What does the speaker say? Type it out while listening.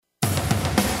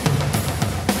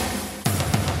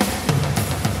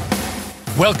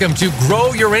Welcome to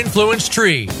Grow Your Influence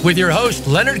Tree with your host,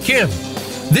 Leonard Kim.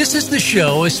 This is the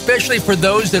show especially for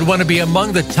those that want to be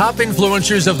among the top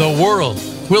influencers of the world.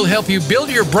 We'll help you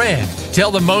build your brand, tell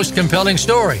the most compelling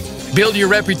story, build your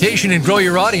reputation and grow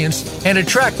your audience, and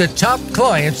attract the top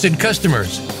clients and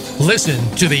customers. Listen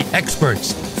to the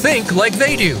experts. Think like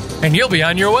they do, and you'll be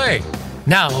on your way.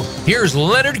 Now, here's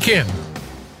Leonard Kim.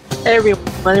 Hey everyone,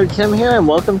 Leonard Kim here, and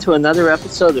welcome to another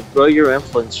episode of Grow Your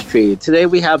Influence Tree. Today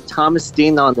we have Thomas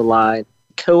Dean on the line,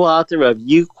 co-author of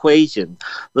Youquation,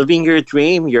 Living Your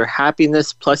Dream, Your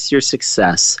Happiness Plus Your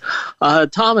Success.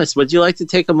 Thomas, would you like to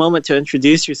take a moment to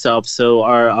introduce yourself so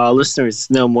our listeners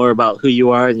know more about who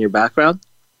you are and your background?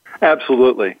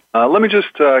 Absolutely. Let me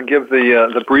just give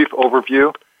the brief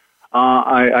overview.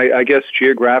 I guess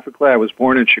geographically, I was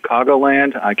born in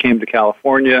Chicagoland. I came to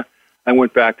California. I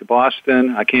went back to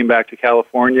Boston. I came back to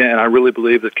California, and I really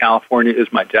believe that California is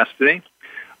my destiny,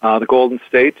 the Golden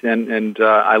State, and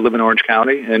I live in Orange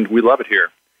County, and we love it here.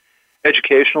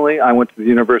 Educationally, I went to the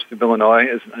University of Illinois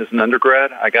as an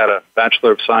undergrad. I got a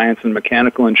Bachelor of Science in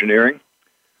Mechanical Engineering.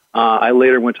 I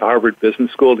later went to Harvard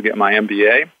Business School to get my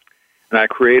MBA, and I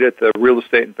created the Real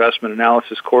Estate Investment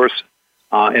Analysis course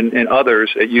and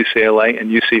others at UCLA and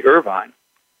UC Irvine.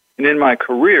 And in my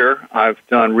career, I've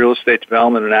done real estate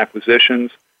development and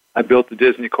acquisitions. I built the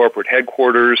Disney corporate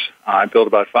headquarters. I built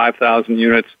about 5,000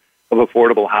 units of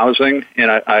affordable housing,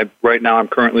 and right now I'm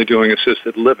currently doing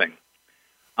assisted living.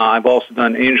 I've also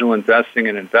done angel investing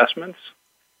and investments.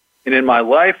 And in my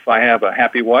life, I have a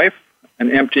happy wife, an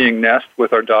emptying nest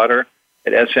with our daughter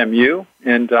at SMU,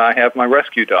 and I have my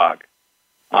rescue dog.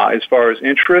 As far as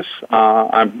interests,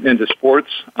 I'm into sports,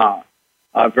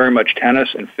 very much tennis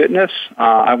and fitness.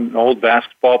 I'm an old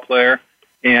basketball player,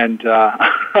 and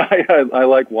I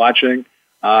like watching.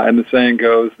 And the saying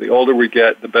goes, the older we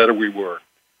get, the better we work.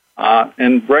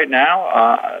 And right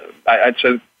now, I'd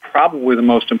say probably the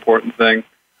most important thing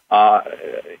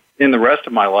in the rest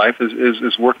of my life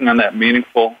is working on that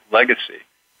meaningful legacy,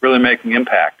 really making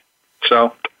impact.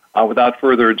 So without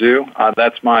further ado,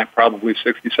 that's my probably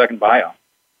 60-second bio.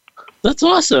 That's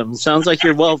awesome. Sounds like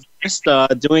you're well-versed,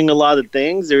 doing a lot of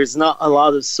things. There's not a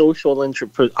lot of social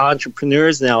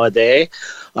entrepreneurs nowadays.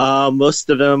 Most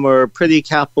of them are pretty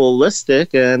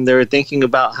capitalistic, and they're thinking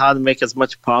about how to make as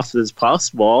much profit as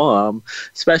possible,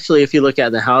 especially if you look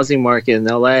at the housing market in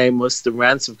LA. Most of the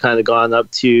rents have kind of gone up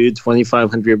to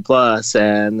 $2,500 plus,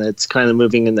 and it's kind of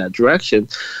moving in that direction.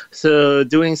 So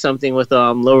doing something with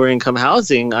lower-income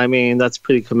housing, I mean, that's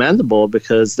pretty commendable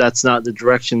because that's not the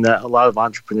direction that a lot of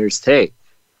entrepreneurs take.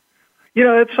 You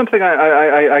know, it's something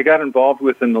I got involved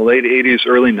with in the late 80s,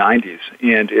 early 90s,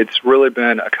 and it's really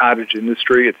been a cottage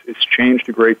industry. It's changed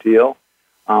a great deal.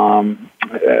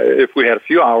 If we had a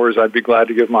few hours, I'd be glad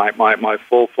to give my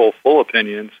full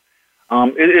opinions.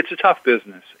 It's a tough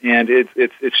business, and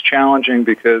it's challenging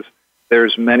because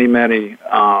there's many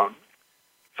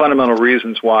fundamental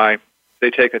reasons why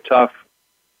they take a tough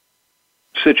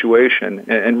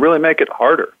situation and really make it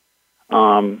harder.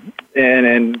 And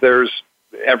there's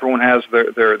everyone has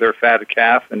their fatted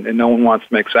calf, and no one wants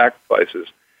to make sacrifices.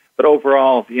 But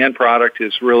overall, the end product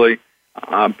is really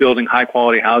building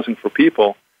high-quality housing for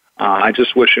people. I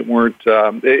just wish it weren't.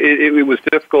 It was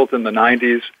difficult in the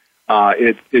 90s.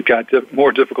 It got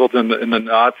more difficult in the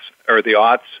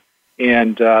aughts,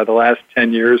 and the last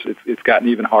 10 years, it's gotten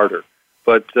even harder.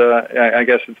 But I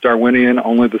guess it's Darwinian.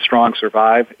 Only the strong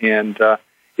survive, and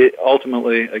it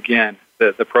ultimately, again,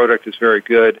 the product is very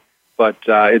good. But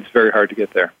it's very hard to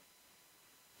get there.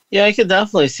 Yeah, I could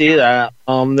definitely see that.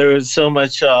 There's so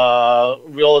much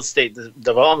real estate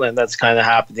development that's kind of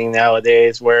happening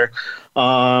nowadays where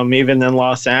even in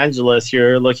Los Angeles,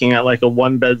 you're looking at like a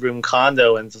one-bedroom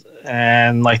condo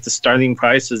and like the starting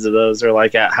prices of those are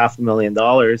like at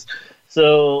 $500,000.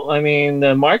 So, I mean,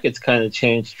 the market's kind of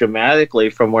changed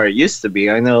dramatically from where it used to be.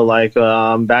 I know like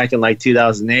back in like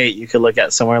 2008, you could look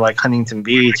at somewhere like Huntington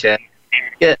Beach and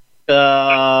get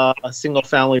a single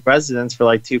family residence for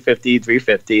like $250,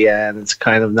 $350, and it's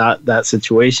kind of not that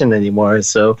situation anymore.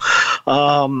 So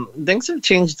things have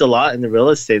changed a lot in the real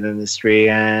estate industry,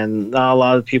 and not a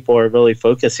lot of people are really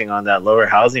focusing on that lower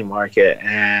housing market,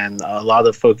 and a lot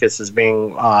of focus is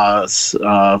being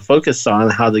focused on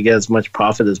how to get as much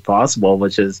profit as possible,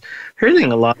 which is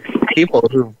hurting a lot of people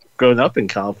who've grown up in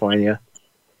California.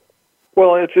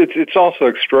 Well, it's also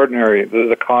extraordinary,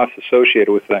 the costs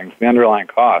associated with things, the underlying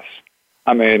costs.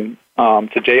 I mean,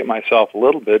 to date myself a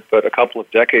little bit, but a couple of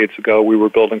decades ago, we were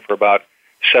building for about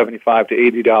 $75 to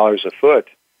 $80 a foot,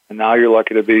 and now you're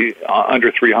lucky to be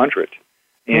under $300.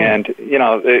 And, you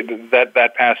know,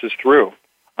 that passes through.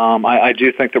 I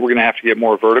do think that we're going to have to get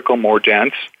more vertical, more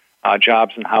dense.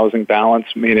 jobs and housing balance,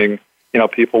 meaning,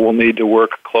 people will need to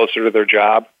work closer to their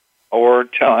job or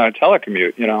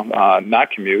telecommute,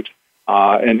 not commute.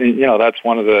 And that's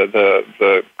one of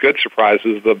the good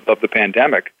surprises of the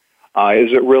pandemic.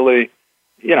 Is it really,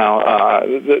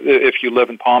 if you live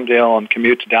in Palmdale and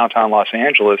commute to downtown Los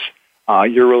Angeles,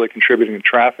 you're really contributing to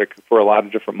traffic for a lot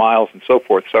of different miles and so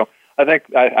forth. So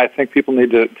I think people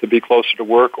need to be closer to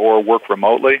work or work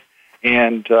remotely.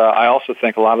 And I also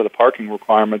think a lot of the parking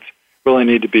requirements really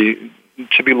need to be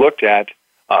looked at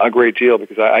a great deal,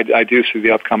 because I do see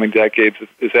the upcoming decades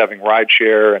as having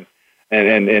rideshare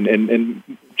and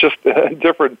just a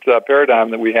different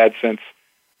paradigm that we had since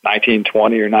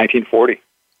 1920 or 1940.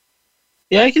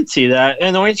 Yeah, I can see that.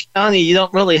 In Orange County, you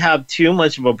don't really have too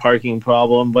much of a parking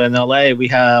problem, but in LA, we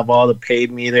have all the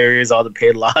paid meters, all the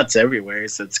paid lots everywhere,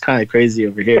 so it's kind of crazy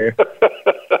over here.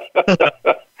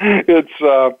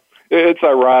 It's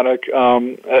ironic.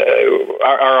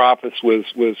 Our office was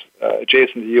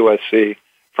adjacent to USC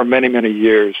for many, many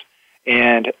years,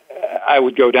 and I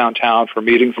would go downtown for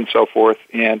meetings and so forth,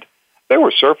 and there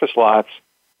were surface lots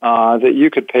that you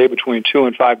could pay between $2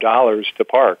 and $5 to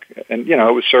park, and it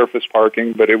was surface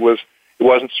parking, but it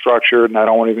wasn't structured, and I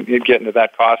don't want to even get into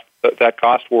that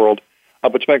cost world.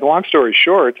 But to make a long story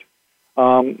short,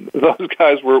 those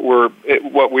guys were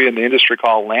what we in the industry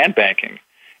call land banking,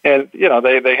 and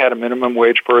they had a minimum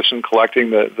wage person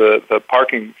collecting the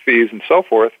parking fees and so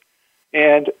forth.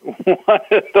 And one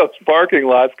of those parking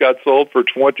lots got sold for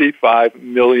 $25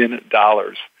 million.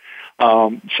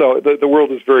 So the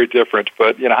world is very different.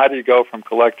 But, how do you go from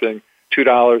collecting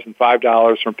 $2 and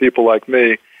 $5 from people like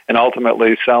me and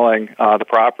ultimately selling the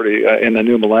property in the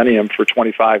new millennium for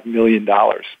 $25 million?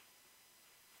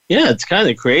 Yeah, it's kind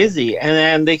of crazy. And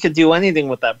then they could do anything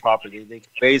with that property. They could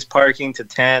raise parking to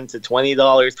 $10 to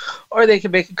 $20, or they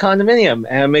could make a condominium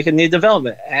and make a new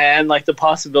development. And the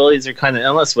possibilities are kind of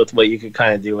endless with what you could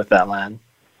kind of do with that land.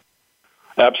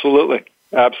 Absolutely.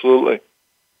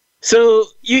 So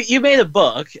you made a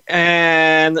book,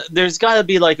 and there's got to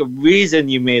be a reason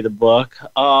you made a book.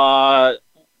 Do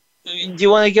you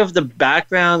want to give the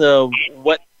background of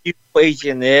what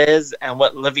equation is and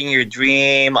what living your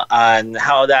dream and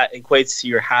how that equates to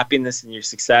your happiness and your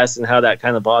success and how that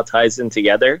kind of all ties in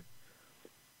together?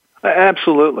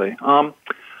 Absolutely. Let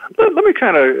me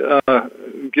kind of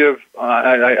give,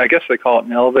 I guess they call it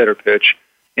an elevator pitch.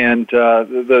 And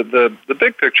the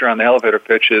big picture on the elevator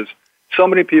pitch is so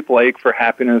many people ache for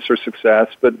happiness or success,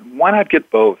 but why not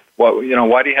get both? Why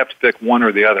do you have to pick one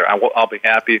or the other? I'll be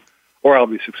happy or I'll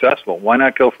be successful. Why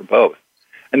not go for both?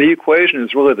 And the equation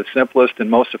is really the simplest and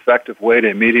most effective way to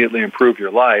immediately improve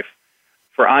your life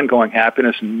for ongoing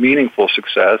happiness and meaningful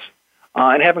success,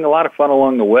 and having a lot of fun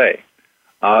along the way.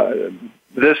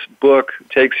 This book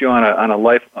takes you on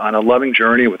a loving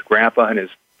journey with Grandpa and his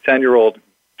 10-year-old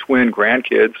twin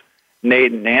grandkids,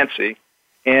 Nate and Nancy,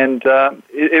 and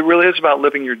it really is about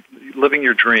living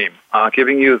your dream,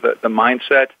 giving you the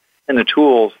mindset and the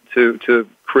tools to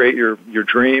create your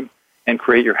dream and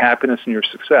create your happiness and your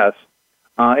success.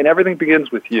 And everything begins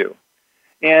with you.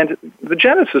 And the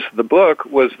genesis of the book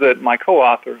was that my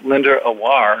co-author, Linda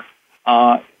Awar,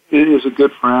 is a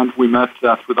good friend. We met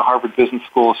through the Harvard Business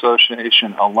School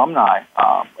Association alumni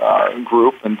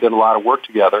group and did a lot of work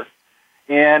together.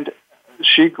 And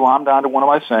she glommed onto one of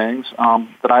my sayings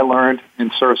that I learned in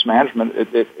service management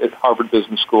at Harvard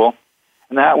Business School,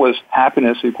 and that was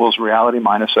happiness equals reality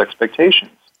minus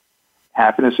expectations.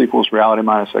 Happiness equals reality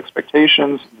minus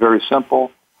expectations, very simple.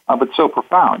 But so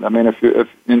profound. I mean, if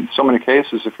in so many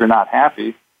cases, if you're not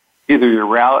happy, either your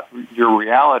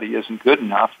reality isn't good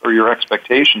enough or your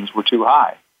expectations were too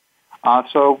high.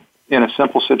 So in a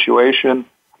simple situation,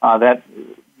 that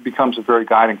becomes a very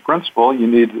guiding principle. You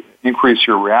need to increase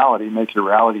your reality, make your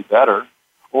reality better,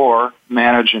 or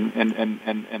manage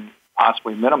and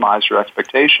possibly minimize your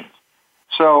expectations.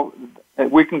 So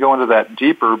we can go into that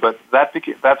deeper, but that's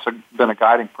been a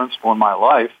guiding principle in my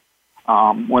life.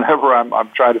 Whenever I'm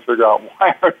trying to figure out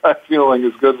why am I feeling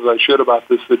as good as I should about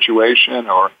this situation,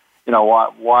 or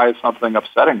why is something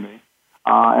upsetting me,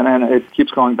 and then it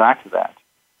keeps going back to that.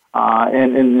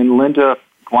 And Linda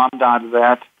glommed onto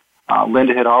that.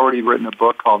 Linda had already written a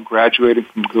book called Graduating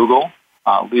from Google,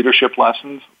 Leadership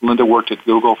Lessons. Linda worked at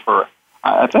Google for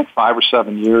I think 5 or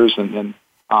 7 years, and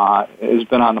has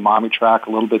been on the mommy track a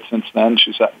little bit since then.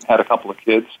 She's had a couple of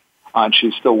kids. And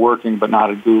she's still working, but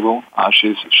not at Google.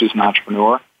 She's an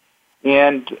entrepreneur.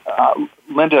 And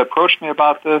Linda approached me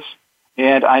about this,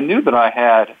 and I knew that I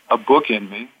had a book in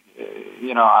me.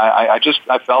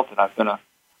 I felt it. I've been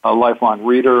a lifelong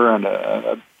reader and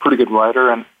a pretty good writer,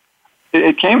 and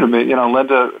it came to me,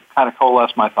 Linda kind of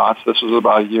coalesced my thoughts. This was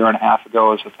about a year and a half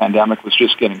ago as the pandemic was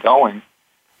just getting going.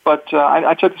 But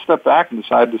I took a step back and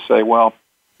decided to say, well,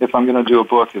 if I'm going to do a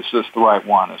book, is this the right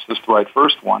one? Is this the right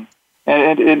first one?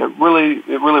 And it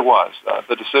really was.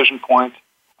 The decision point,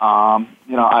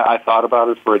 I thought about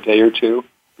it for a day or two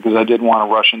because I didn't want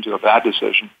to rush into a bad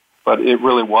decision. But it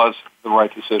really was the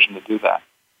right decision to do that.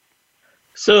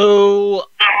 So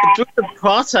during the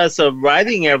process of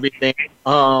writing everything,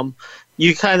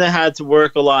 you kind of had to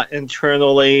work a lot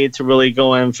internally to really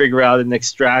go and figure out and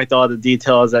extract all the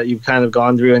details that you've kind of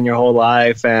gone through in your whole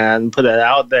life and put it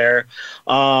out there.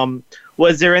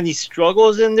 Was there any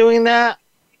struggles in doing that?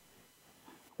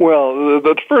 Well,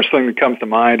 the first thing that comes to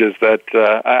mind is that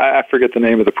I forget the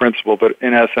name of the principle, but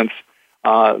in essence,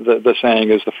 the saying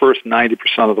is the first 90%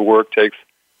 of the work takes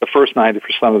the first 90%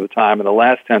 of the time, and the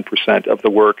last 10% of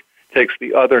the work takes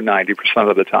the other 90%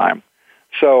 of the time.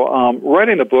 So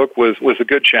writing the book was a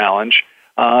good challenge.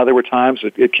 There were times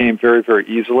it came very, very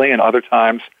easily, and other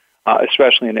times,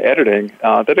 especially in editing,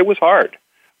 that it was hard.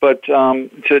 But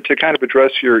to kind of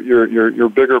address your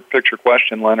bigger picture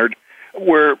question, Leonard,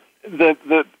 where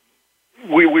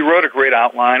we wrote a great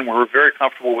outline. We were very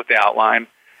comfortable with the outline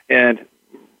and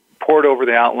poured over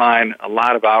the outline a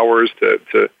lot of hours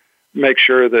to make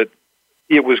sure that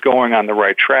it was going on the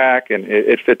right track and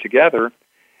it fit together.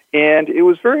 And it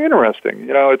was very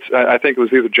interesting. I think it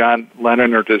was either John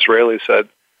Lennon or Disraeli said,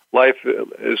 life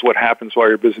is what happens while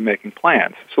you're busy making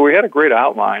plans. So we had a great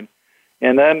outline.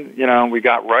 And then, we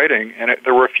got writing, and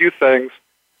there were a few things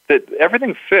that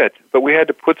everything fit, but we had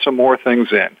to put some more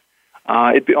things in.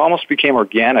 It almost became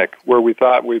organic, where we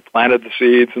thought we planted the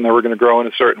seeds and they were going to grow in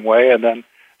a certain way, and then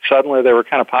suddenly they were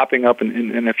kind of popping up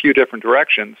in a few different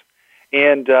directions.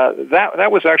 And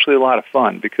that was actually a lot of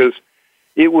fun because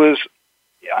it was,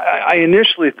 I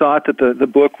initially thought that the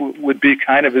book would be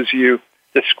kind of as you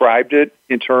described it,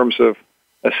 in terms of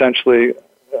essentially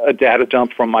a data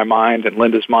dump from my mind and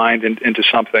Linda's mind into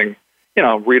something,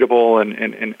 readable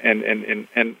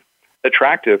and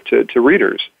attractive to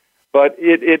readers. But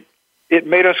it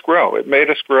made us grow. It made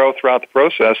us grow throughout the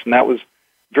process, and that was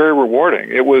very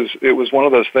rewarding. It was one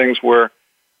of those things where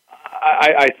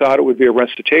I thought it would be a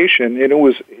recitation, and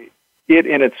it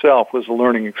in itself was a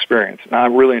learning experience, and I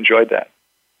really enjoyed that.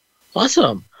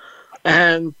 Awesome.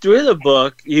 And through the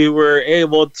book, you were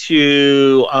able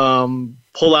to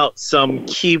pull out some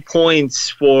key points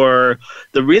for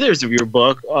the readers of your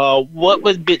book. What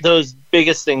would those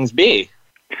biggest things be?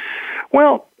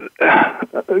 Well,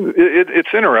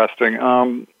 it's interesting.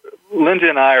 Linda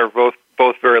and I are both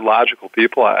very logical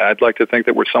people. I'd like to think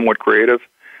that we're somewhat creative,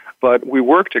 but we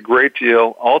worked a great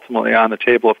deal ultimately on the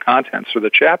table of contents, or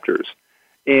the chapters.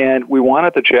 And we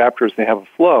wanted the chapters to have a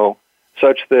flow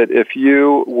such that if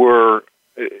you were,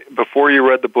 before you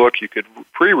read the book, you could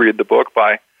pre-read the book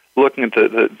by looking at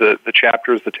the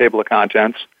chapters, the table of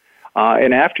contents.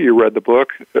 And after you read the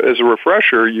book, as a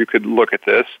refresher, you could look at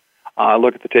this,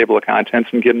 look at the table of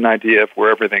contents, and get an idea of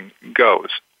where everything goes.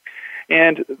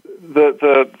 And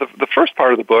the first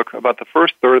part of the book, about the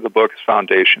first third of the book, is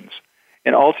foundations.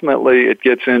 And ultimately, it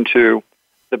gets into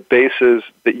the bases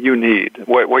that you need,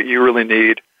 what you really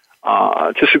need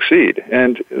to succeed.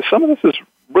 And some of this is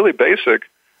really basic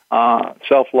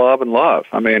self-love and love.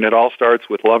 I mean, it all starts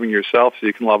with loving yourself so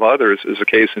you can love others, is a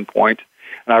case in point.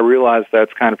 And I realize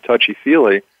that's kind of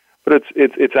touchy-feely, but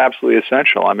it's absolutely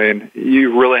essential. I mean,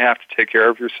 you really have to take care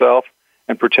of yourself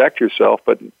and protect yourself,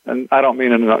 and I don't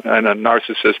mean in a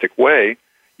narcissistic way.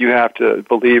 You have to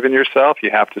believe in yourself. You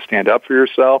have to stand up for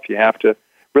yourself. You have to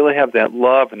really have that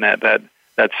love and that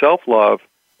self-love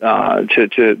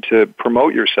to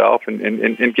promote yourself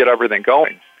and get everything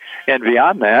going. And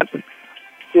beyond that,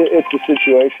 it's a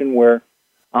situation where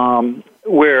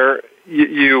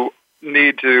you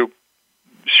need to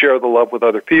share the love with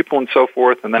other people and so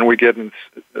forth, and then we get into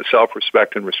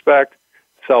self-respect and respect,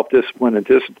 self-discipline and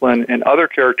discipline, and other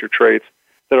character traits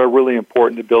that are really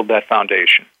important to build that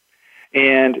foundation.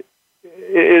 And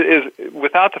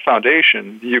without the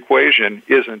foundation, the equation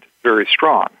isn't very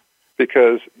strong,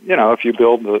 because, if you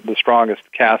build the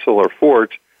strongest castle or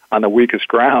fort on the weakest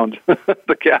ground,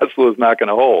 the castle is not going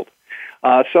to hold.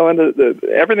 So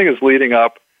everything is leading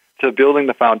up to building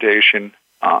the foundation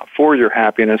for your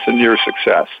happiness and your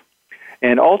success.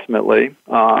 And ultimately,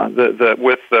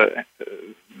 the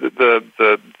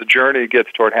journey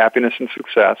gets toward happiness and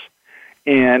success.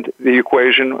 And the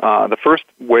equation, the first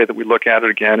way that we look at it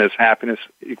again is happiness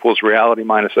equals reality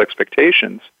minus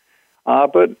expectations.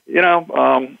 But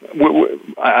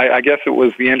I guess it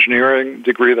was the engineering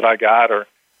degree that I got, or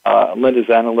Linda's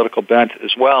analytical bent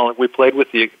as well. We played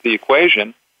with the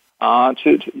equation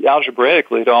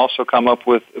algebraically to also come up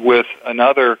with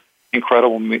another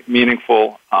incredible,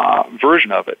 meaningful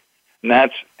version of it. And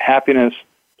that's happiness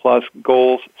plus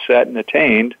goals set and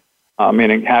attained,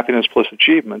 meaning happiness plus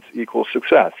achievements equals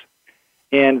success.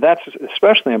 And that's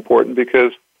especially important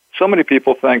because so many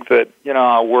people think that,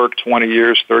 I'll work 20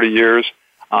 years, 30 years,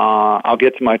 I'll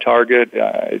get to my target.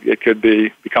 It could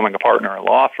be becoming a partner in a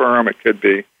law firm. It could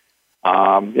be,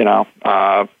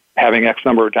 having X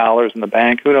number of dollars in the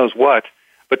bank, who knows what.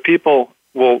 But people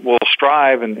will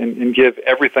strive and give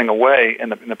everything away in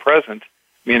the present,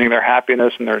 meaning their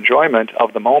happiness and their enjoyment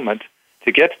of the moment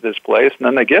to get to this place. And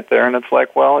then they get there, and it's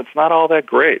like, well, it's not all that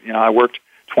great. I worked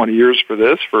 20 years for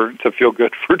this to feel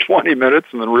good for 20 minutes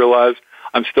and then realize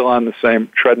I'm still on the same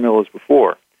treadmill as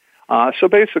before. So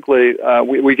basically,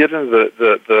 we get into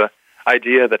the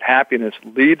idea that happiness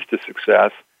leads to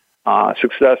success.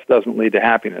 Success doesn't lead to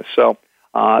happiness. So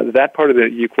that part of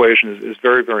the equation is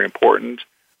very, very important.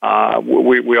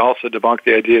 We also debunk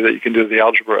the idea that you can do the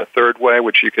algebra a third way,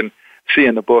 which you can see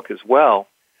in the book as well.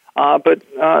 But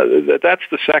that's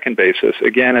the second basis.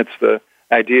 Again, it's the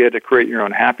idea to create your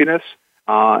own happiness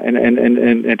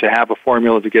and to have a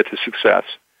formula to get to success.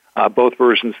 Both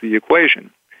versions of the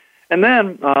equation. And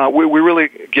then we really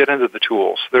get into the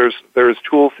tools. There's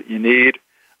tools that you need.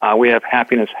 We have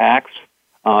happiness hacks,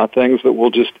 things that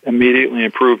will just immediately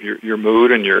improve your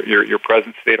mood and your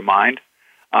present state of mind.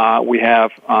 We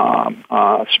have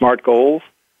SMART goals.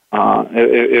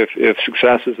 If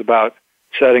success is about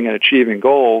setting and achieving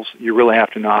goals, you really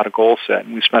have to know how to goal set,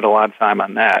 and we spend a lot of time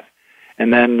on that.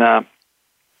 And then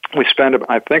we spend,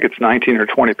 I think it's 19 or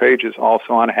 20 pages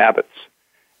also on habits.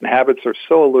 And habits are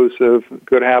so elusive.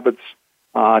 Good habits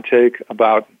take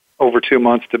about over 2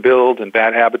 months to build, and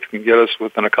bad habits can get us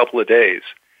within a couple of days.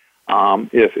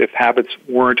 If habits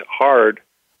weren't hard,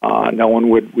 no one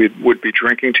would be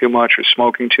drinking too much or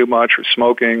smoking too much or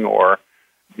smoking or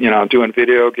doing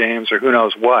video games or who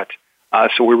knows what.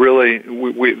 So we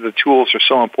the tools are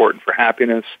so important for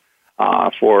happiness,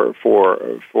 for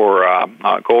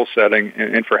goal setting,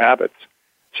 and for habits.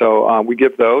 So we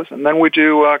give those, and then we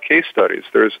do case studies.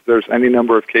 There's any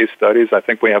number of case studies. I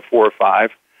think we have 4 or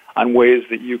 5 on ways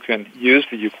that you can use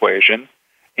the equation.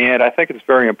 And I think it's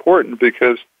very important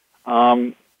because,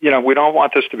 we don't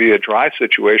want this to be a dry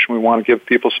situation. We want to give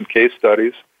people some case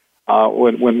studies.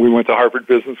 When we went to Harvard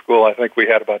Business School, I think we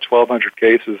had about 1,200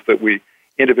 cases that we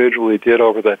individually did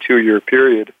over that 2-year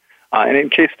period. And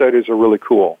case studies are really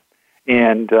cool.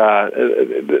 And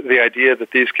the idea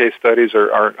that these case studies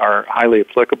are highly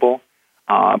applicable,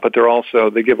 but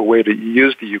they give a way to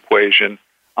use the equation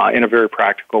in a very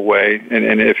practical way.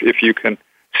 And if you can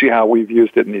see how we've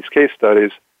used it in these case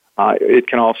studies, it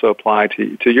can also apply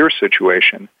to your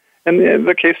situation. And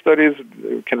the case studies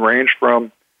can range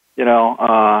from,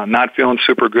 not feeling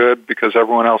super good because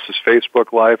everyone else's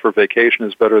Facebook life or vacation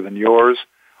is better than yours,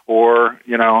 or,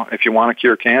 if you want to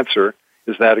cure cancer,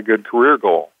 is that a good career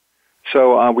goal?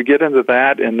 So we get into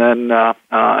that, and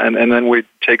then we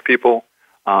take people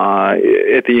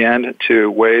at the end to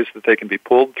ways that they can be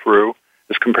pulled through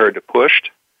as compared to pushed,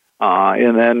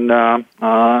 and then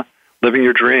living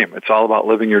your dream. It's all about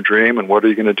living your dream, and what are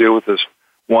you going to do with this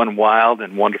one wild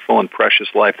and wonderful and precious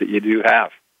life that you do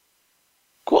have.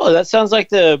 Cool. That sounds like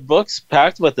the book's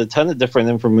packed with a ton of different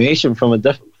information from a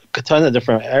ton of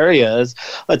different areas.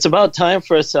 It's about time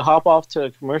for us to hop off to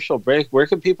a commercial break. Where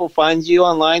can people find you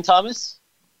online, Thomas?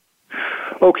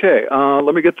 Okay,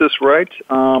 let me get this right.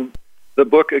 The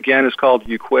book, again, is called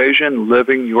Equation,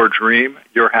 Living Your Dream,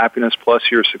 Your Happiness Plus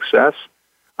Your Success.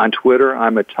 On Twitter,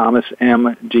 I'm at Thomas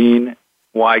M. Dean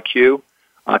YQ.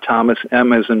 Thomas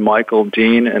M as in Michael,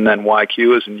 Dean, and then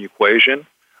YQ as in equation.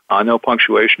 No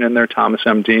punctuation in there, Thomas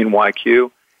M. Dean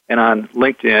YQ. And on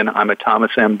LinkedIn, I'm at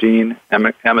Thomas M. Dean, M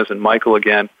as in Michael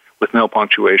again, with no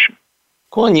punctuation.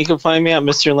 Cool, and you can find me at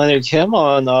Mr. Leonard Kim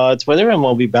on Twitter, and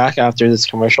we'll be back after this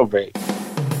commercial break.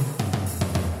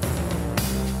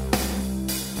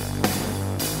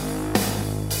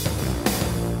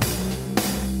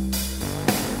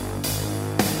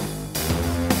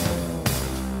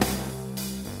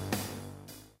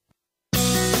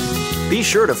 Be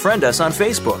sure to friend us on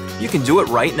Facebook. You can do it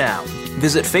right now.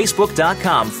 Visit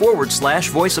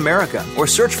Facebook.com/Voice America or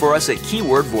search for us at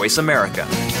keyword Voice America.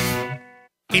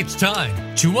 It's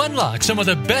time to unlock some of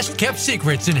the best-kept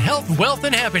secrets in health, wealth,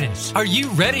 and happiness. Are you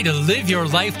ready to live your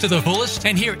life to the fullest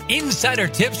and hear insider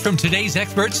tips from today's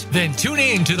experts? Then tune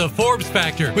in to the Forbes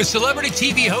Factor with celebrity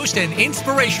TV host and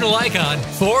inspirational icon,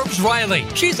 Forbes Riley.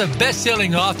 She's a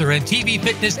best-selling author and TV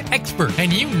fitness expert,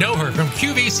 and you know her from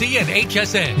QVC and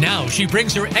HSN. Now she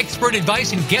brings her expert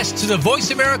advice and guests to the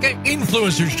Voice America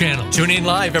Influencers channel. Tune in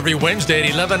live every Wednesday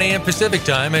at 11 a.m. Pacific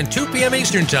Time and 2 p.m.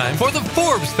 Eastern Time for the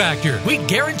Forbes Factor. We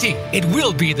guarantee it will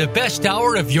be the best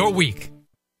hour of your week.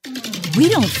 We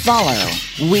don't follow,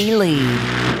 we lead.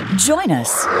 Join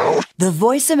us, the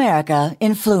Voice America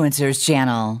Influencers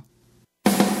channel.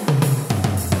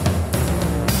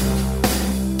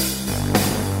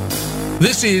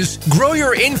 This is Grow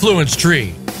Your Influence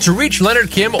Tree. To reach Leonard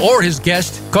Kim or his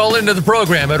guest, call into the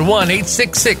program at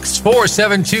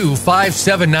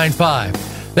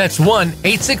 1-866-472-5795. That's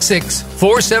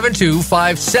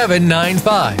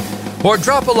 1-866-472-5795. Or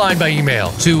drop a line by email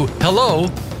to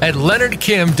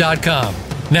hello@leonardkim.com.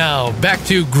 Now, back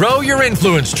to Grow Your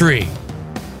Influence Tree.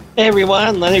 Hey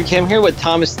everyone, Leonard Kim here with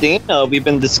Thomas Dean. We've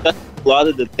been discussing a lot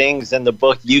of the things in the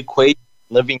book You Equate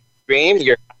Living Your Dream,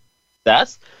 Your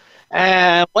Success.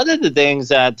 And one of the things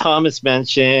that Thomas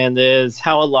mentioned is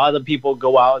how a lot of people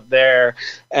go out there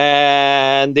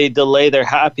and they delay their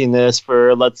happiness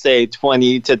for, let's say,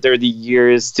 20 to 30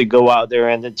 years to go out there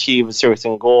and achieve a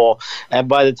certain goal. And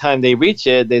by the time they reach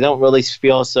it, they don't really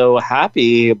feel so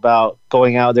happy about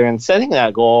going out there and setting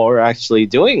that goal or actually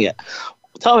doing it.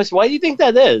 Thomas, why do you think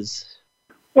that is?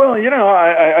 Well,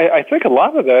 I think a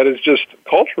lot of that is just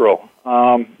cultural.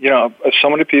 So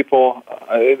many people,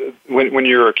 when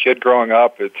you're a kid growing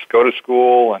up, it's go to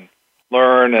school and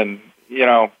learn, and,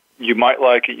 you might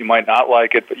like it, you might not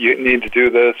like it, but you need to do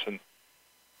this, and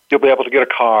you'll be able to get a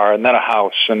car and then a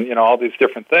house and, all these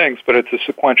different things, but it's a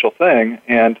sequential thing.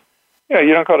 And,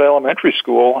 you don't go to elementary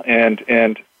school and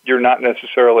you're not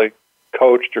necessarily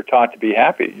coached or taught to be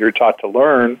happy. You're taught to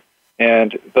learn.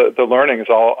 And the learning is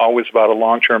always about a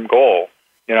long-term goal.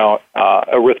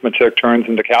 Arithmetic turns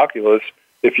into calculus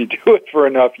if you do it for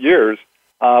enough years.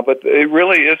 But it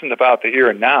really isn't about the here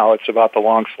and now. It's about the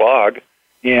long slog.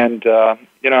 And,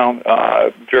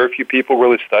 very few people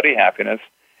really study happiness.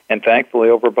 And thankfully,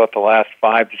 over about the last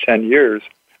 5 to 10 years,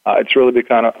 it's really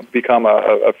become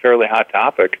a fairly hot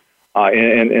topic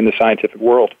in the scientific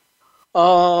world.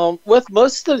 With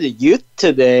most of the youth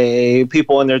today,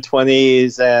 people in their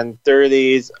 20s and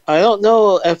 30s, I don't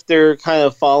know if they're kind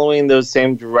of following those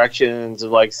same directions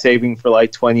of like saving for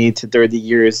like 20 to 30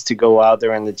 years to go out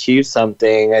there and achieve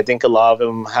something. I think a lot of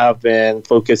them have been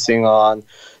focusing on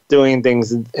doing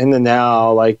things in the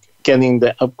now, like getting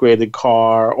the upgraded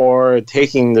car or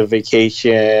taking the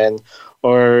vacation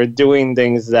or doing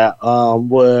things that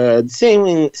would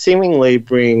seemingly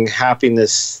bring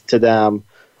happiness to them.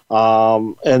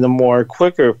 In a more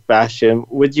quicker fashion.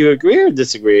 Would you agree or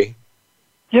disagree?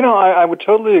 I would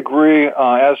totally agree.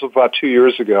 As of about 2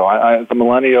 years ago, the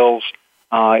millennials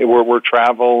were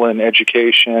travel and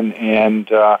education and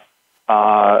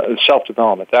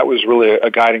self-development. That was really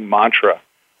a guiding mantra.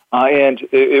 And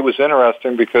it was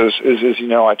interesting because, as you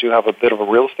know, I do have a bit of a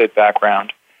real estate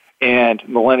background, and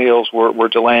millennials were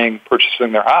delaying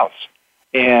purchasing their house.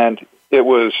 And it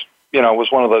was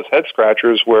one of those head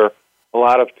scratchers where a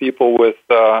lot of people with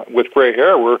gray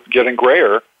hair were getting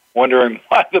grayer, wondering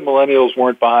why the millennials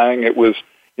weren't buying. It was,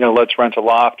 let's rent a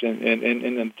loft in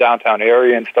the downtown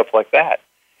area and stuff like that.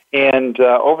 And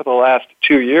over the last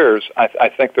 2 years, I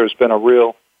think there's been a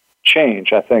real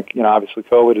change. I think, obviously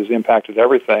COVID has impacted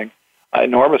everything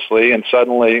enormously, and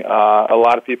suddenly a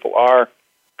lot of people are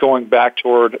going back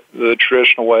toward the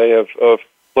traditional way of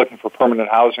looking for permanent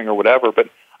housing or whatever. But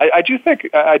I do think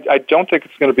I don't think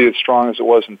it's going to be as strong as it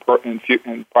was in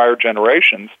prior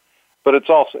generations, but it's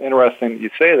also interesting that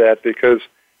you say that because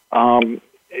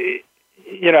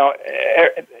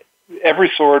every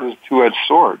sword is a two-edged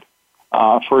sword.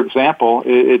 For example,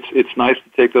 it's nice to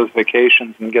take those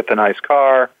vacations and get the nice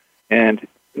car and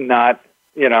not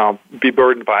be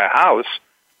burdened by a house,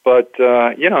 but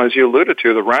as you alluded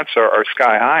to, the rents are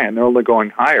sky high and they're only going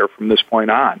higher from this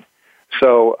point on.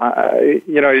 So,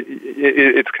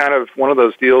 it's kind of one of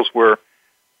those deals where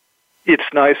it's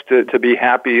nice to be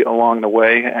happy along the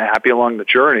way, happy along the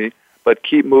journey, but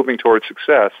keep moving towards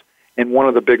success. And one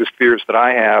of the biggest fears that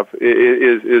I have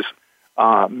is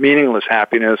meaningless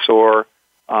happiness or,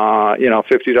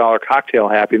 $50 cocktail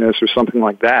happiness or something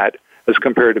like that as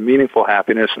compared to meaningful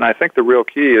happiness. And I think the real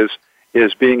key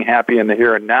is being happy in the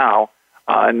here and now,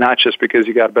 and not just because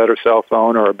you got a better cell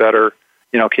phone or a better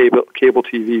cable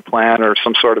TV plan or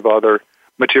some sort of other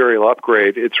material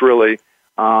upgrade. It's really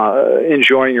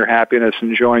enjoying your happiness,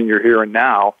 enjoying your here and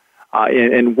now,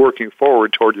 and working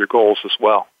forward toward your goals as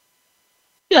well.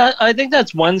 Yeah, I think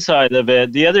that's one side of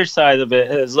it. The other side of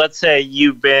it is, let's say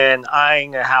you've been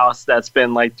eyeing a house that's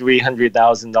been like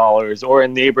 $300,000 or a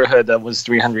neighborhood that was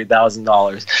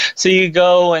 $300,000. So you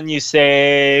go and you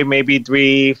say maybe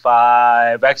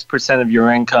 3-5% of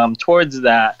your income towards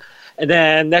that. And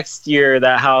then next year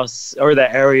that house or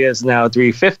that area is now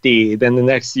 350. Then the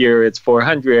next year it's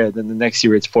 400. Then the next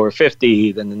year it's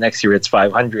 450. Then the next year it's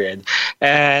 500.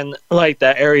 And like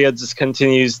that area just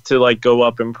continues to like go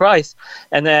up in price.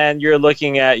 And then you're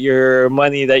looking at your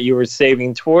money that you were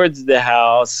saving towards the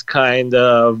house kind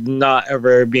of not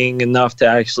ever being enough to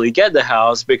actually get the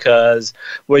house, because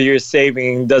what you're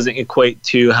saving doesn't equate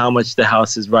to how much the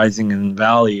house is rising in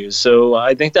value. So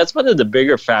I think that's one of the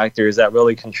bigger factors that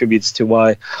really contributes to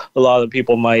why a lot of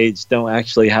people my age don't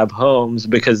actually have homes,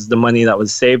 because the money that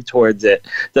was saved towards it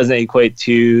doesn't equate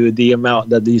to the amount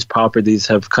that these properties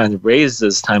have kind of raised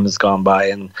as time has gone by.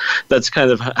 And that's kind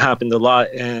of happened a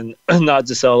lot in not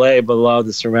just LA, but a lot of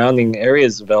the surrounding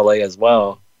areas of LA as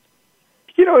well.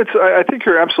 You know, I think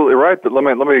you're absolutely right, but let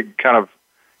me kind of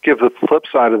give the flip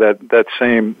side of that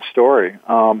same story.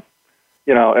 You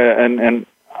know, and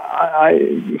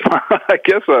I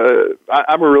guess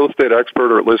I'm a real estate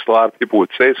expert, or at least a lot of people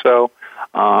would say so.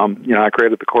 You know, I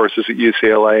created the courses at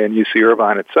UCLA and UC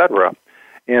Irvine, et cetera.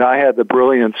 And I had the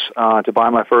brilliance to buy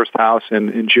my first house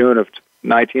in June of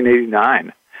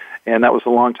 1989. And that was a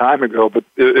long time ago. But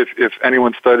if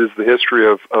anyone studies the history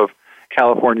of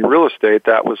California real estate,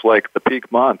 that was like the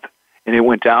peak month. And it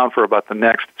went down for about the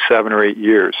next 7 or 8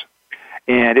 years.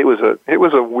 And it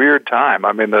was a weird time.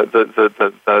 I mean,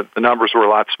 the numbers were a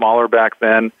lot smaller back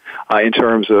then in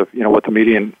terms of, you know, what the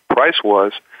median price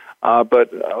was.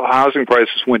 But housing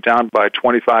prices went down by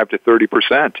 25 to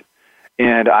 30%.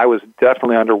 And I was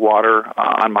definitely underwater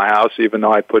on my house, even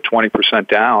though I put 20%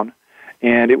 down.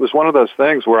 And it was one of those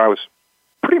things where I was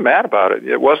pretty mad about it.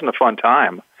 It wasn't a fun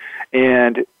time.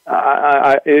 And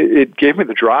it gave me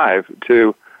the drive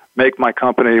to make my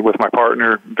company with my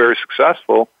partner very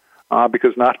successful,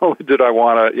 because not only did I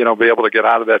want to, you know, be able to get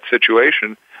out of that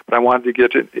situation, but I wanted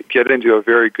to get into a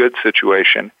very good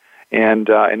situation. And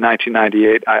in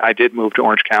 1998, I did move to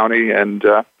Orange County, and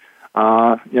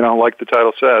you know, like the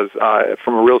title says,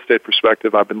 from a real estate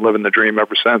perspective, I've been living the dream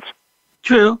ever since.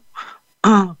 True.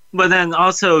 But then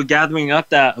also gathering up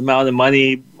that amount of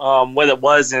money, what it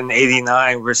was in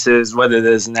 89 versus what it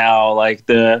is now, like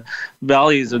the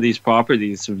values of these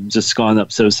properties have just gone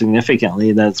up so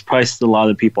significantly that it's priced a lot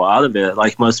of people out of it.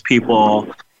 Like most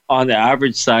people on the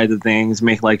average side of things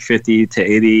make like 50 to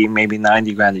 80, maybe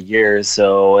 90 grand a year.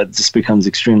 So it just becomes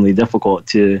extremely difficult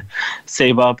to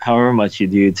save up however much you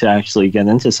do to actually get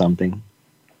into something.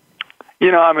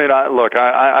 You know, I mean, I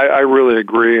really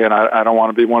agree, and I don't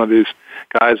want to be one of these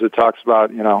guys that talks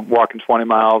about, you know, walking 20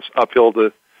 miles uphill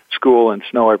to school in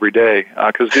snow every day,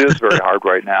 because it is very hard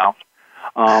right now.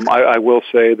 I will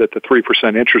say that the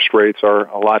 3% interest rates are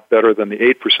a lot better than the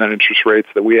 8% interest rates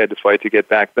that we had to fight to get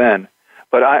back then.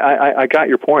 But I got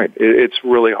your point. It's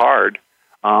really hard.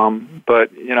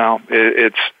 But, you know,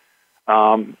 it's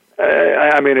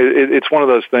one of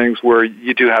those things where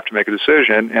you do have to make a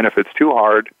decision, and if it's too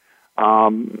hard,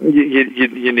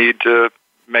 you need to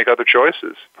make other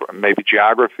choices, maybe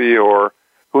geography or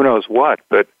who knows what.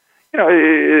 But, you know,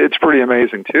 it's pretty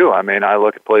amazing, too. I mean, I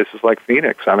look at places like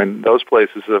Phoenix. I mean, those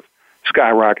places have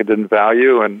skyrocketed in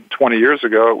value, and 20 years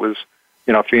ago it was,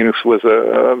 you know, Phoenix was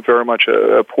very much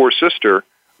a poor sister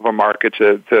of a market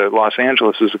to Los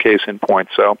Angeles as a case in point.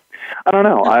 So, I don't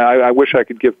know. I wish I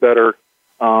could give better,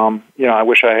 you know, I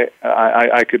wish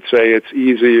I could say it's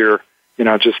easy, or, you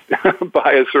know, just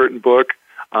buy a certain book.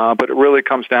 But it really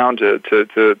comes down to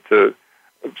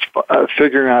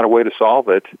figuring out a way to solve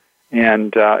it.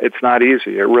 And it's not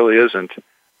easy. It really isn't.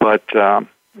 But,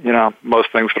 you know, most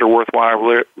things that are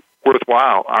worthwhile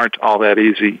aren't all that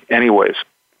easy anyways.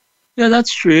 Yeah,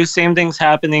 that's true. Same thing's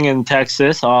happening in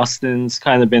Texas. Austin's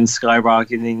kind of been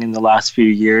skyrocketing in the last few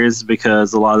years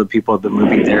because a lot of people have been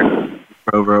moving there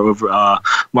over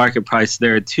market price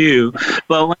there too.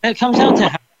 But when it comes down to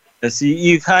happiness,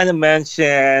 you kind of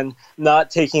mentioned not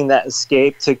taking that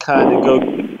escape to kind of go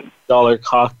dollar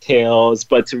cocktails,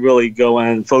 but to really go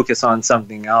and focus on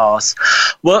something else.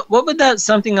 What would that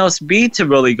something else be to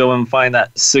really go and find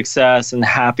that success and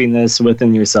happiness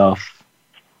within yourself?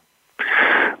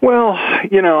 Well,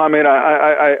 you know, I mean,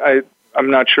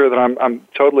 I'm not sure that I'm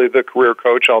totally the career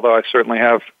coach, although I certainly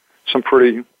have some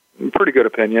pretty good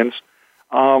opinions.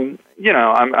 You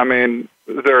know, I mean,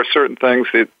 there are certain things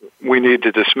that we need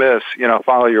to dismiss. You know,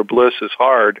 follow your bliss is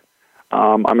hard,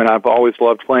 I've always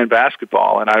loved playing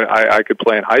basketball, and I could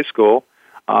play in high school.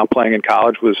 Playing in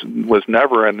college was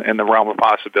never in the realm of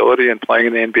possibility, and playing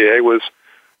in the NBA was,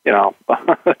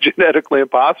 genetically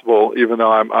impossible, even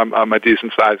though I'm a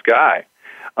decent sized guy.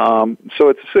 So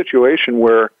it's a situation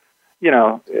where,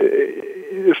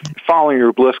 following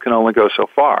your bliss can only go so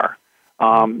far.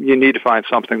 You need to find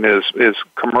something that is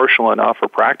commercial enough or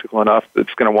practical enough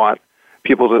that's going to want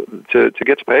people to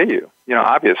get to pay you,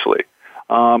 obviously.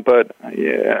 But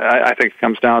I think it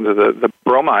comes down to the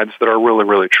bromides that are really,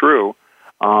 really true.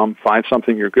 Find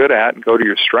something you're good at and go to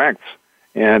your strengths,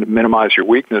 and minimize your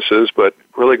weaknesses, but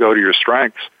really go to your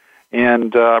strengths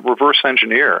and reverse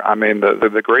engineer. I mean,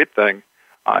 the great thing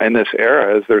in this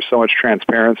era is there's so much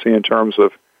transparency in terms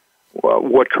of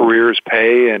what careers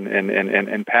pay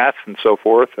and paths and so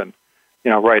forth. And,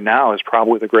 right now is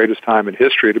probably the greatest time in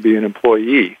history to be an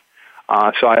employee.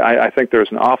 So I think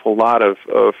there's an awful lot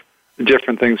of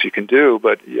different things you can do,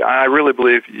 but I really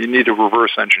believe you need to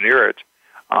reverse engineer it.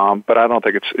 But I don't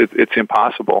think it's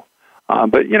impossible.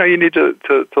 But you need to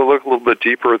look a little bit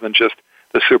deeper than just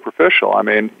the superficial. I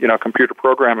mean, computer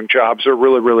programming jobs are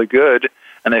really, really good,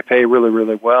 and they pay really,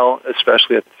 really well,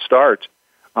 especially at the start.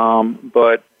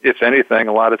 But if anything,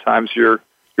 a lot of times your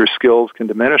skills can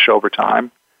diminish over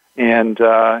time, and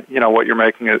what you're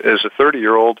making as a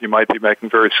 30-year-old, you might be making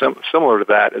very similar to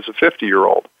that as a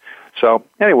 50-year-old. So,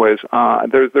 anyways,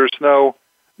 there's no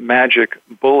magic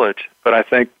bullet, but I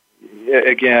think,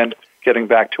 again, getting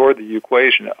back toward the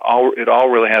equation, it all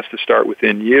really has to start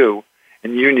within you,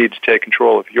 and you need to take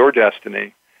control of your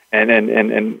destiny, and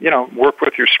work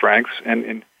with your strengths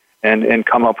and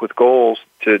come up with goals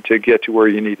to get to where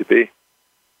you need to be.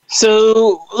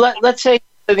 So let's say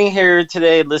you're sitting here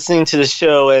today listening to the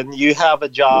show, and you have a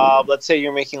job. Let's say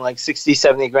you're making like 60,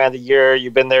 70 grand a year.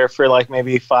 You've been there for like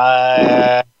maybe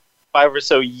five or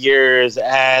so years,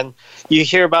 and you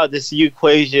hear about this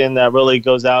equation that really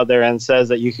goes out there and says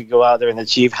that you could go out there and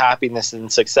achieve happiness and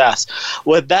success.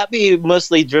 Would that be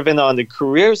mostly driven on the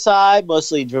career side,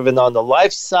 mostly driven on the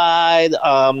life side?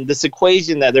 This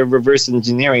equation that they're reverse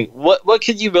engineering, what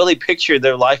could you really picture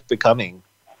their life becoming?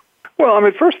 Well,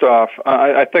 first off,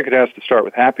 I think it has to start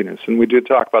with happiness, and we did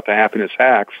talk about the happiness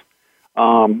hacks.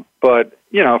 But,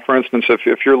 for instance,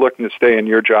 if you're looking to stay in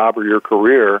your job or your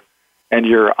career, and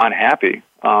you're unhappy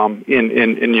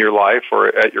in your life or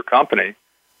at your company,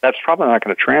 that's probably not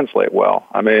going to translate well.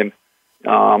 I mean,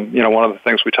 one of the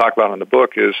things we talk about in the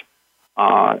book is,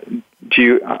 oh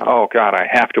God, I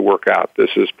have to work out, this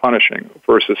is punishing,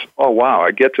 versus, oh wow,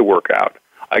 I get to work out.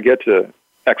 I get to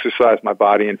exercise my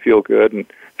body and feel good, and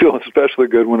feel especially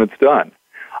good when it's done.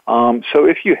 So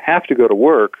if you have to go to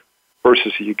work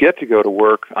versus you get to go to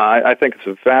work, I think it's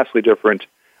a vastly different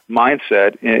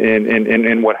mindset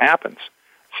in what happens.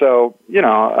 So,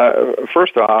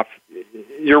 first off,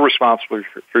 you're responsible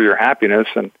for your happiness,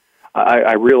 and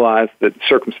I realize that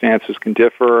circumstances can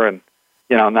differ, and,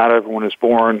 not everyone is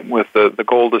born with the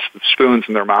goldest of spoons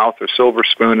in their mouth or silver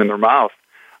spoon in their mouth,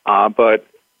 but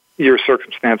your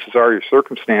circumstances are your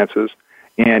circumstances,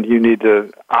 and you need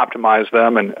to optimize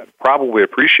them and probably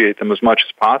appreciate them as much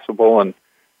as possible. And,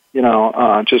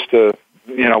 just to,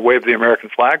 wave the American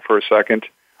flag for a second,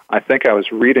 I think I was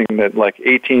reading that like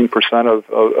 18%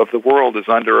 of the world is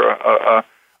under a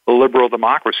liberal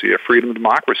democracy, a freedom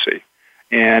democracy.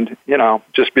 And,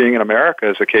 just being in America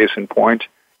is a case in point.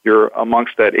 You're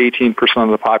amongst that 18% of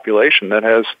the population that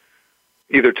has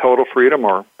either total freedom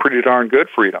or pretty darn good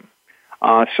freedom.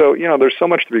 So, there's so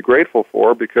much to be grateful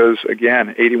for because,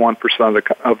 again,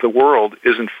 81% of the world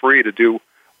isn't free to do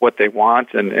what they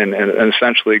want and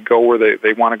essentially go where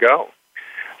they want to go.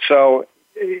 So,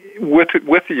 with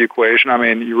the equation,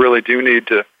 you really do need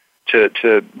to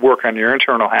work on your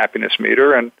internal happiness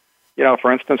meter. And,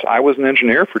 for instance, I was an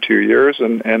engineer for 2 years,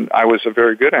 and I was a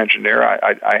very good engineer.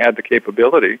 I had the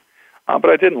capability, but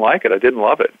I didn't like it. I didn't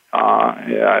love it.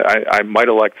 I might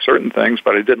have liked certain things,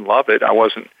 but I didn't love it. I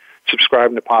wasn't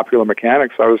subscribing to Popular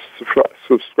Mechanics. I was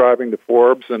subscribing to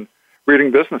Forbes and reading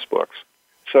business books.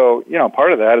 So,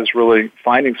 part of that is really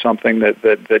finding something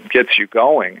that gets you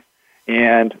going,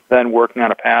 and then working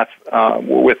on a path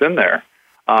within there.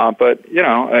 But,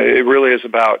 it really is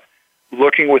about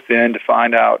looking within to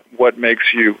find out what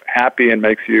makes you happy and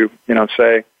makes you,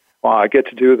 say, well, I get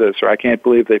to do this, or I can't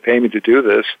believe they pay me to do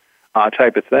this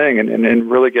type of thing,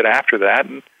 and really get after that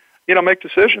and, make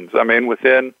decisions.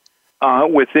 Within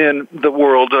the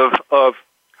world of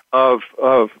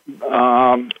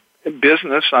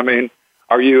business,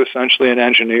 are you essentially an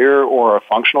engineer or a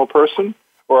functional person?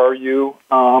 Or are you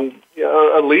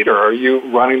a leader? Are you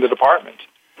running the department?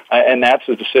 And that's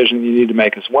a decision you need to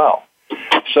make as well.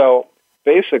 So,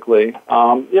 basically,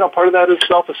 part of that is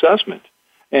self-assessment.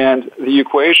 And the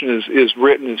equation is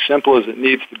written as simple as it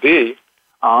needs to be,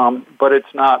 but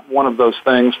it's not one of those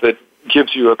things that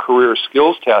gives you a career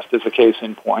skills test as a case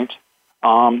in point.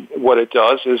 What it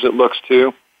does is it looks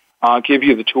to give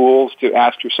you the tools to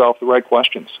ask yourself the right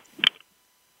questions.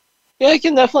 Yeah, I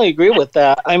can definitely agree with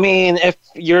that. I mean, if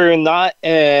you're not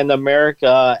in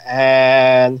America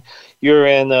and you're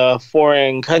in a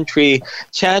foreign country,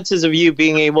 chances of you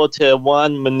being able to,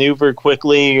 one, maneuver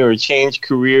quickly or change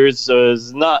careers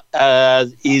is not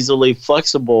as easily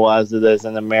flexible as it is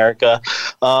in America.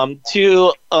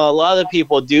 Two, a lot of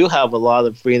people do have a lot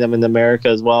of freedom in America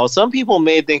as well. Some people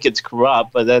may think it's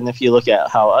corrupt, but then if you look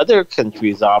at how other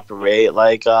countries operate,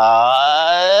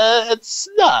 it's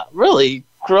not really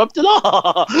corrupt at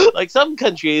all. Like, some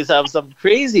countries have some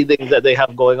crazy things that they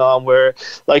have going on where,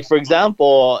 like, for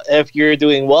example, if you're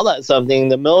doing well at something,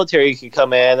 the military could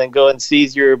come in and go and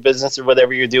seize your business or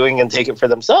whatever you're doing and take it for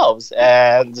themselves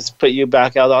and just put you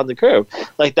back out on the curb.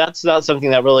 Like, that's not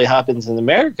something that really happens in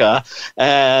America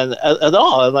and at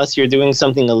all, unless you're doing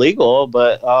something illegal.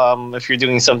 But if you're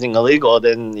doing something illegal,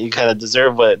 then you kind of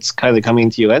deserve what's kind of coming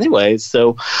to you anyways.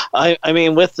 So, I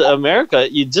mean, with America,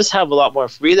 you just have a lot more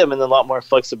freedom and a lot more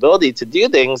flexibility to do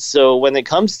things. So when it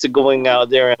comes to going out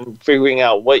there and figuring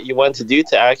out what you want to do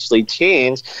to actually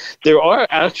change, there are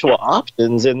actual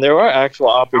options and there are actual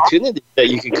opportunities that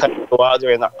you can kind of go out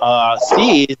there and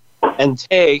seize and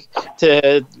take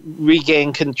to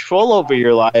regain control over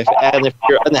your life. And if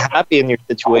you're unhappy in your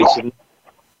situation,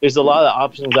 there's a lot of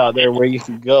options out there where you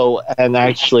can go and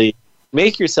actually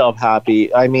make yourself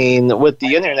happy. I mean, with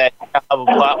the internet, you have a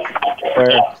platform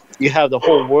where you have the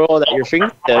whole world at your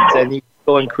fingertips and you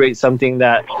go and create something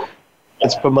that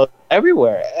is promoted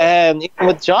everywhere. And even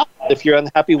with jobs, if you're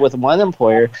unhappy with one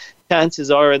employer,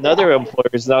 chances are another employer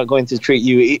is not going to treat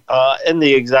you in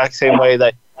the exact same way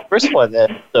that the first one did.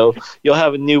 So you'll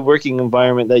have a new working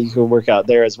environment that you can work out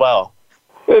there as well.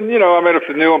 And, if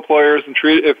the new employer is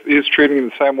if he's treating you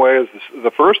the same way as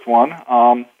the first one,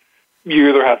 you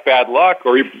either have bad luck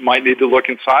or you might need to look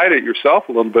inside at yourself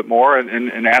a little bit more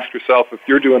and ask yourself if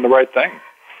you're doing the right thing.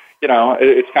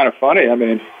 It's kind of funny. I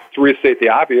mean, to restate the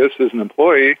obvious, as an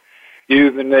employee, you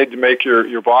either need to make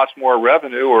your boss more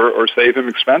revenue or save him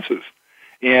expenses.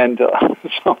 And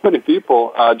so many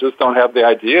people just don't have the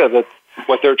idea that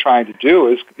what they're trying to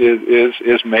do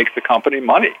is make the company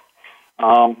money.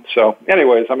 So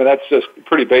anyways, I mean, that's just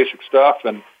pretty basic stuff.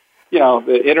 And,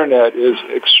 the internet is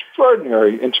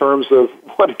extraordinary in terms of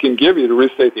what it can give you, to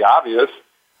restate the obvious.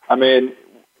 I mean,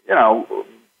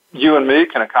 you and me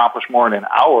can accomplish more in an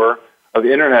hour of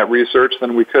internet research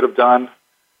than we could have done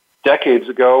decades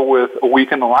ago with a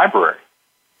week in the library.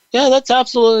 Yeah, that's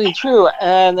absolutely true.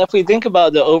 And if we think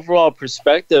about the overall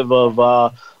perspective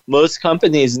of most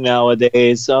companies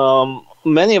nowadays,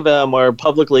 many of them are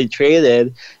publicly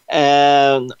traded,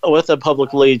 and with a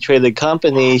publicly traded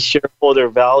company, shareholder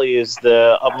value is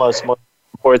the utmost most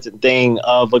important thing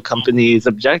of a company's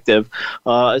objective,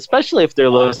 especially if they're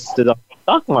listed on the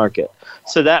stock market.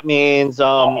 So that means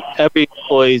every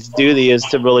employee's duty is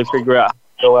to really figure out how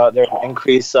to go out there and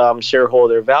increase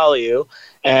shareholder value,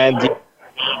 and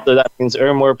so that means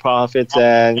earn more profits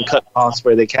and cut costs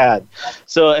where they can.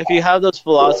 So if you have those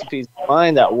philosophies in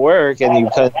mind at work and you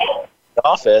cut the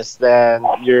office, then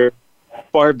you're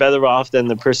far better off than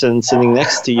the person sitting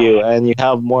next to you, and you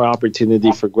have more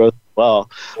opportunity for growth as well.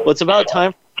 Well, it's about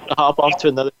time to hop off to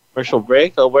another commercial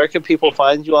break. Where can people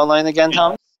find you online again,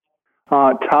 Thomas?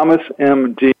 Thomas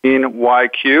M. Dean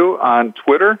YQ on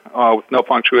Twitter, with no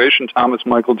punctuation, Thomas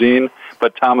Michael Dean,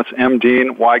 but Thomas M.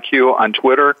 Dean YQ on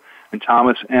Twitter, and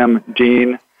Thomas M.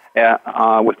 Dean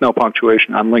with no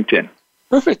punctuation on LinkedIn.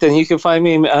 Perfect. And you can find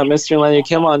me, Mr. Leonard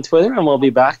Kim, on Twitter, and we'll be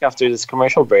back after this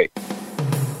commercial break.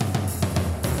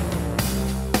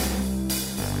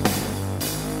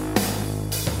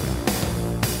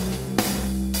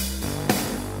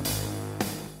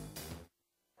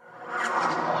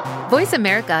 Voice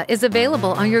America is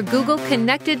available on your Google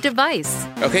connected device.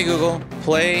 Okay, Google,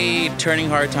 play Turning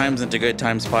Hard Times into Good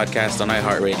Times podcast on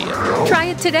iHeartRadio. Try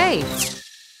it today.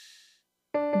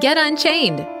 Get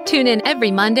Unchained. Tune in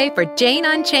every Monday for Jane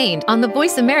Unchained on the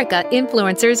Voice America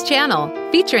Influencers channel,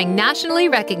 featuring nationally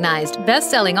recognized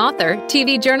best-selling author,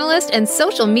 TV journalist, and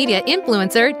social media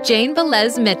influencer Jane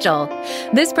Velez Mitchell.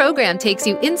 This program takes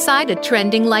you inside a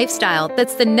trending lifestyle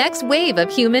that's the next wave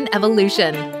of human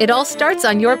evolution. It all starts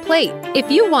on your plate.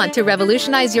 If you want to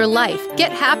revolutionize your life,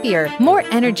 get happier, more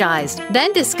energized,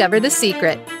 then discover the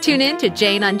secret. Tune in to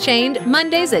Jane Unchained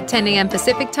Mondays at 10 a.m.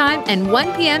 Pacific Time and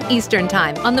 1 p.m. Eastern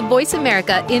Time on the Voice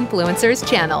America Influencers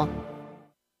channel.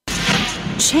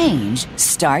 Change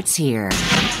starts here.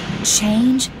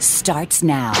 Change starts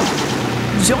now.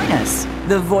 Join us,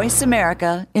 the Voice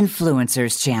America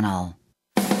Influencers Channel.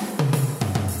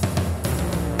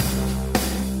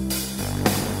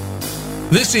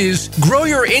 This is Grow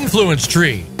Your Influence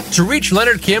Tree. To reach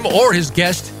Leonard Kim or his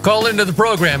guest, call into the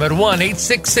program at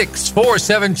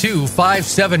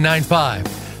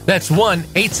 1-866-472-5795. That's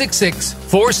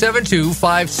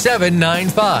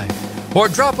 1-866-472-5795. Or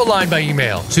drop a line by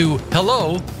email to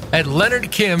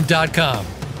hello@leonardkim.com.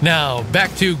 Now,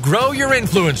 back to Grow Your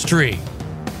Influence Tree.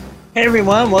 Hey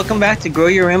everyone, welcome back to Grow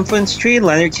Your Influence Tree.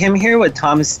 Leonard Kim here with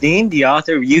Thomas Dean, the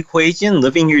author of Equation,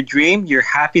 Living Your Dream, Your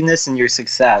Happiness, and Your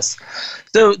Success.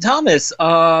 So, Thomas,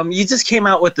 you just came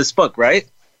out with this book, right?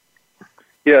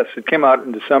 Yes, it came out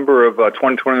in December of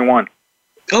 2021.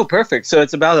 Oh, perfect. So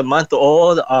it's about a month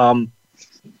old.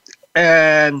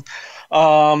 And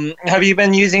have you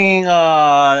been using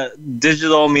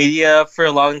digital media for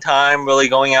a long time, really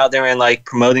going out there and like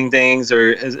promoting things,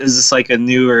 or is this like a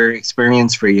newer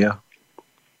experience for you?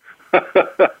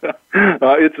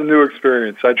 It's a new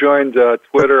experience. I joined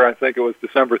Twitter, I think it was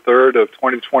December 3rd of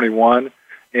 2021,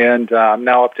 and I'm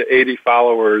now up to 80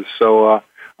 followers. So,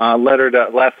 Leonard,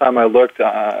 last time I looked,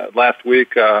 last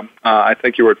week, I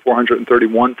think you were at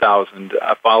 431,000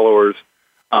 followers.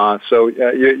 So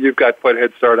you've got quite a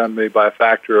head start on me by a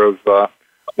factor of,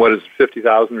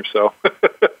 50,000 or so.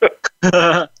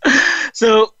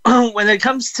 So when it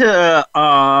comes to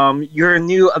your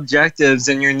new objectives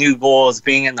and your new goals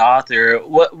being an author,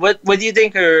 what do you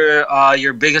think are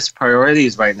your biggest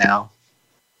priorities right now?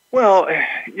 Well,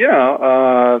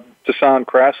 to sound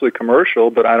crassly commercial,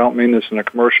 but I don't mean this in a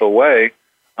commercial way,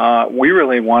 we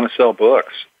really want to sell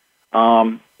books.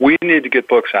 We need to get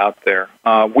books out there.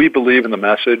 We believe in the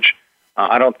message.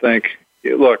 I don't think,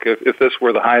 look, if this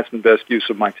were the highest and best use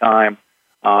of my time,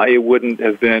 it wouldn't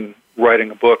have been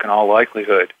writing a book in all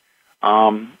likelihood.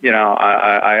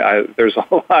 There's a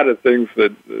lot of things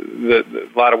a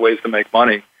lot of ways to make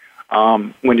money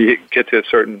when you get to a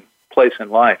certain place in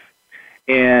life.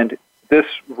 And this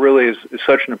really is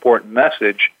such an important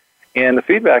message. And the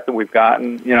feedback that we've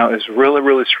gotten, is really,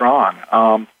 really strong.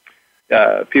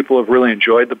 People have really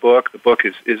enjoyed the book. The book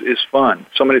is fun.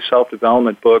 So many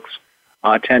self-development books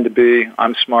tend to be,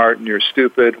 I'm smart and you're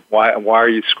stupid. Why are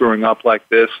you screwing up like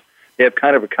this? They have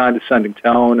kind of a condescending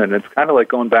tone, and it's kind of like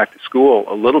going back to school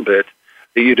a little bit,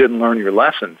 that you didn't learn your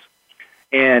lessons.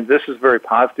 And this is a very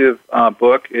positive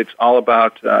book. It's all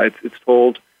about, it's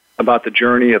told about the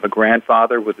journey of a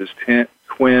grandfather with his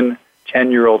twin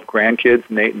 10-year-old grandkids,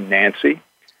 Nate and Nancy.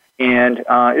 And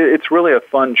it's really a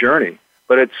fun journey.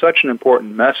 But it's such an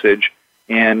important message,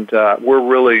 and we're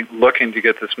really looking to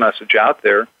get this message out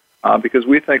there because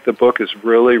we think the book is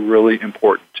really, really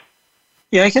important.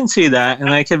 Yeah, I can see that, and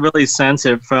I can really sense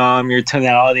it from your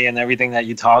tonality and everything that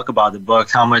you talk about the book.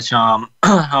 How much, how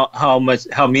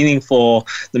meaningful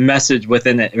the message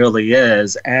within it really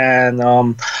is. And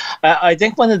I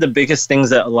think one of the biggest things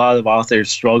that a lot of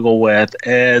authors struggle with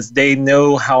is they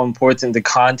know how important the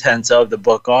contents of the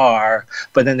book are,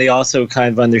 but then they also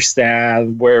kind of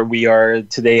understand where we are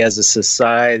today as a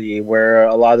society, where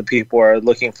a lot of people are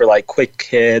looking for like quick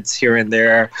hits here and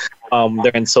there.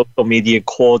 They're in social media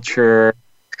culture,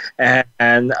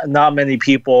 and not many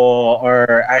people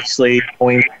are actually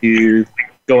going to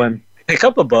go and pick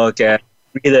up a book and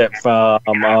read it from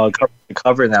cover to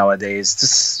cover nowadays,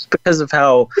 just because of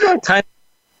how time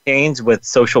changed with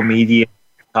social media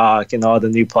talk and all the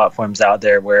new platforms out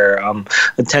there where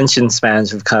attention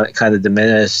spans have kind of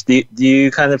diminished. Do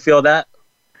you kind of feel that?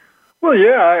 Well,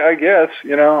 yeah, I guess,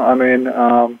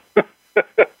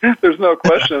 there's no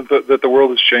question that the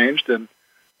world has changed, and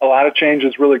a lot of change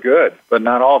is really good, but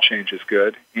not all change is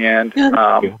good. And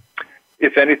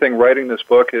if anything, writing this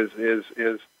book is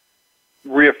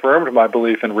reaffirmed my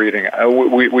belief in reading.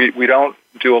 We don't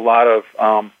do a lot of,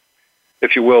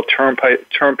 if you will, term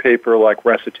paper like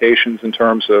recitations in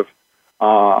terms of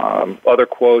other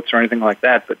quotes or anything like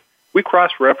that, but we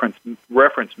cross-reference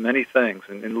many things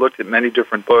and looked at many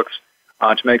different books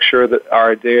to make sure that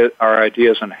our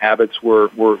ideas and habits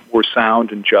were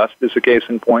sound and just, as a case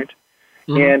in point.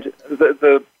 Mm-hmm. And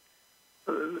the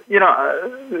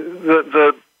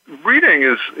reading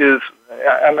is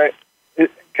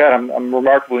I'm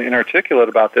remarkably inarticulate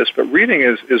about this, but reading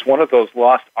is one of those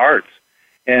lost arts.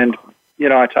 And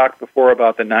I talked before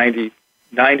about the 90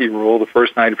 rule. The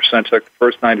first 90% took the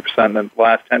first 90%, and then the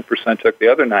last 10% took the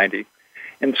other 90.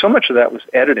 And so much of that was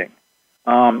editing.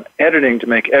 Editing to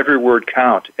make every word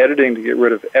count, editing to get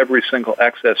rid of every single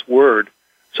excess word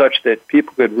such that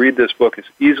people could read this book as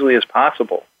easily as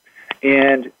possible.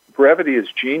 And brevity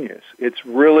is genius. It's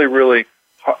really, really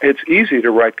it's easy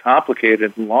to write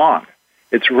complicated and long.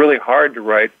 It's really hard to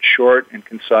write short and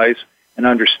concise and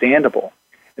understandable.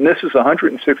 And this is a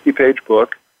 160-page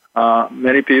book.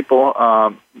 Many people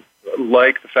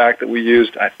like the fact that we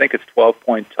used, I think it's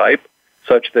 12-point type,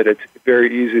 such that it's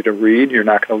very easy to read. You're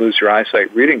not going to lose your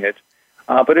eyesight reading it.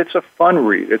 But it's a fun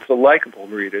read. It's a likable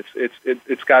read.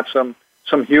 It's got some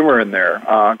humor in there.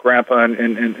 Grandpa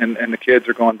and the kids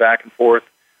are going back and forth,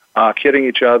 kidding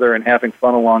each other and having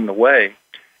fun along the way.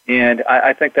 And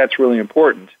I think that's really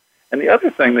important. And the other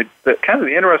thing that kind of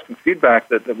the interesting feedback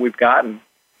that we've gotten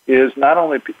is not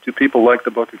only do people like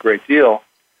the book a great deal,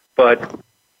 but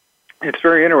it's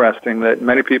very interesting that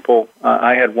many people,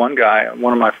 I had one guy,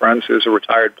 one of my friends who's a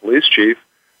retired police chief,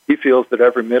 he feels that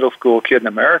every middle school kid in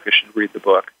America should read the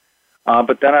book.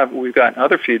 But then we've gotten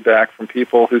other feedback from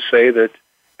people who say that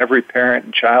every parent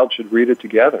and child should read it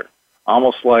together,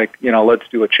 almost like, let's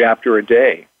do a chapter a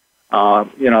day.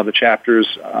 The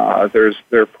chapters,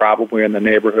 they're probably in the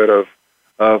neighborhood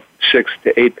of 6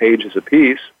 to 8 pages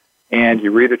apiece, and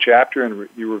you read a chapter and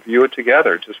you review it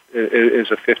together. Just it is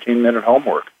a 15-minute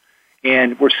homework.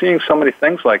 And we're seeing so many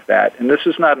things like that, and this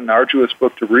is not an arduous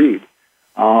book to read.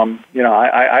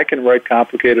 I can write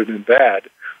complicated and bad,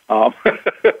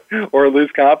 or at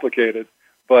least complicated,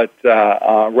 but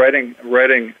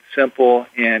writing simple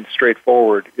and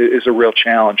straightforward is a real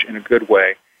challenge in a good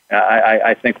way.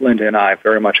 I think Linda and I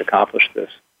very much accomplished this.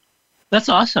 That's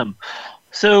awesome.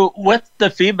 So with the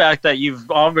feedback that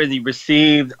you've already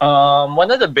received,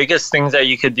 one of the biggest things that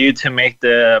you could do to make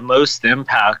the most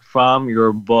impact from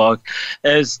your book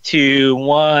is to,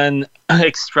 one,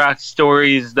 extract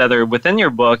stories that are within your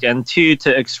book, and two,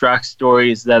 to extract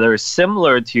stories that are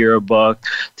similar to your book,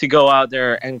 to go out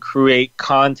there and create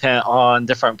content on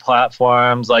different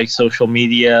platforms like social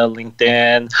media,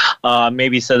 LinkedIn,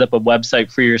 maybe set up a website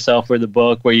for yourself for the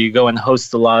book where you go and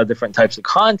host a lot of different types of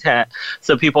content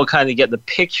so people kind of get the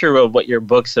picture of what your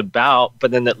book's about,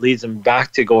 but then that leads them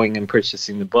back to going and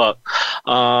purchasing the book.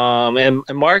 And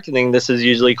marketing, this is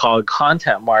usually called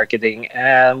content marketing.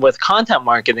 And with content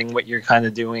marketing, what you're kind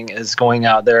of doing is going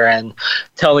out there and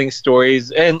telling stories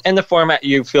in the format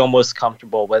you feel most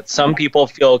comfortable with. Some people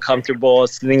feel comfortable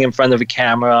sitting in front of a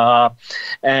camera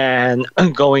and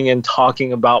going and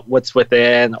talking about what's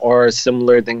within or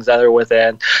similar things that are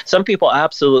within. Some people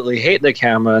absolutely hate the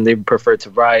camera and they prefer to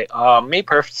write. Me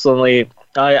personally,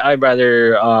 I'd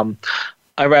rather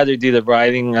do the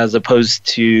writing as opposed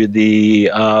to the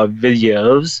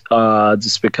videos,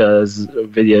 just because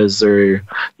videos are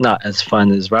not as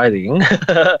fun as writing,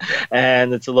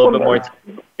 and it's a little bit more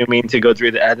time to go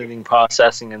through the editing,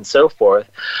 processing, and so forth.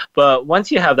 But once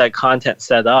you have that content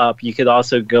set up, you could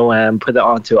also go and put it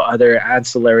onto other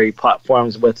ancillary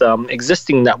platforms with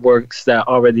existing networks that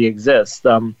already exist.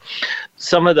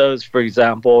 Some of those, for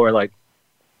example, are like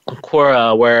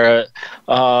Quora, where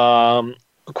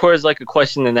Quora is like a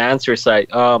question and answer site.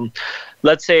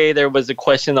 Let's say there was a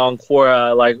question on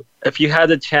Quora, like if you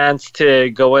had a chance to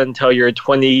go and tell your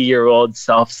 20-year-old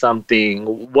self something,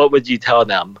 what would you tell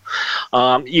them?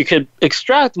 You could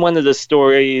extract one of the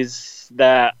stories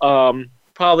that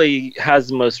probably has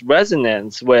the most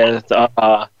resonance with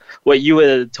what you would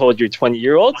have told your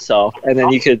 20-year-old self, and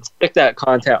then you could stick that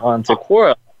content onto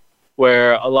Quora,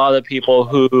 where a lot of people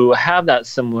who have that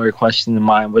similar question in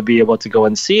mind would be able to go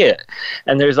and see it.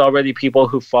 And there's already people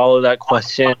who follow that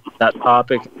question, that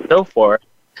topic, and so forth.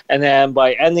 And then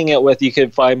by ending it with, you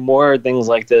could find more things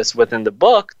like this within the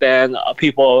book, then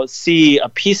people see a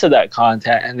piece of that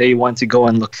content and they want to go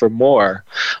and look for more.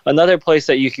 Another place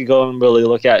that you could go and really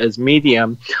look at is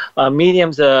Medium.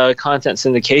 Medium's a content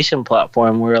syndication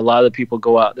platform where a lot of people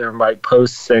go out there and write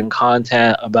posts and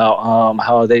content about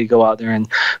how they go out there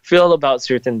and feel about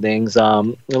certain things. A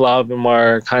lot of them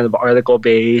are kind of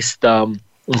article-based.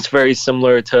 It's very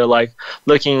similar to like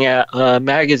looking at a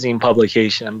magazine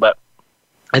publication, but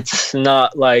it's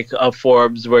not like a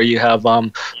Forbes where you have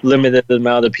limited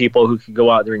amount of people who can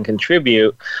go out there and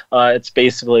contribute. It's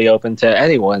basically open to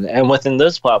anyone. And within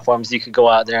those platforms, you could go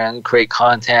out there and create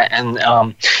content.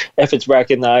 And if it's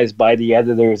recognized by the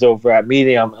editors over at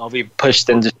Medium, it'll be pushed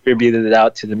and distributed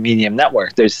out to the Medium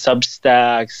network. There's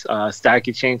Substacks, Stack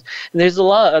Exchange, and there's a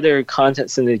lot of other content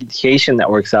syndication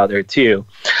networks out there too.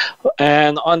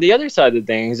 And on the other side of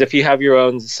things, if you have your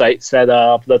own site set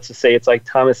up, let's just say it's like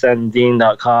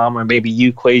thomasndean.com or maybe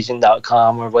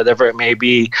uquation.com or whatever it may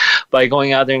be, by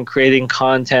going out there and creating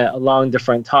content along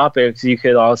different topics, you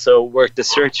could also work the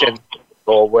search engine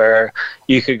where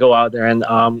you could go out there and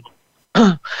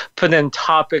put in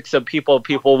topics that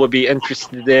people would be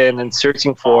interested in and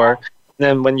searching for. And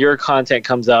then when your content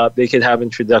comes up, they could have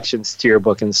introductions to your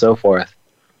book and so forth.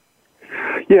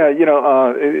 Yeah,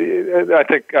 I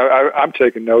think I'm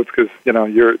taking notes because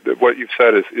what you've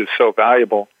said is so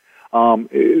valuable.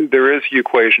 There is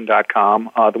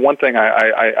Uquation.com. The one thing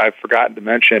I've forgotten to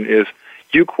mention is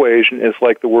Uquation is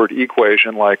like the word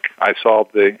equation, like I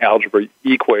solved the algebra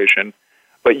equation,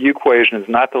 but Uquation is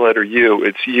not the letter U,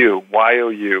 it's U,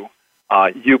 Y-O-U,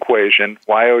 Uquation,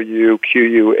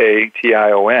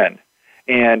 Y-O-U-Q-U-A-T-I-O-N.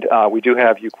 And we do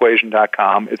have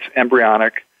Uquation.com. It's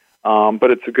embryonic, but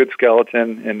it's a good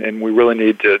skeleton, and we really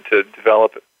need to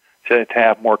develop it to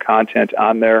have more content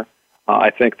on there.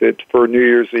 I think that for New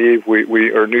Year's Eve,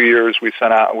 New Year's, we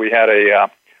sent out, we had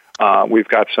we've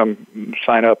got some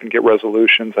sign up and get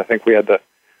resolutions. I think it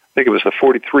was the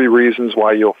 43 reasons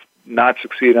why you'll not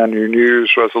succeed on your New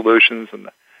Year's resolutions and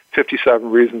the 57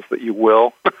 reasons that you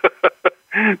will.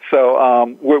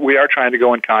 So we are trying to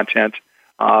go in content.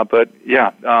 But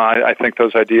yeah, I think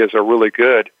those ideas are really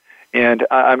good. And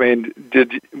I mean,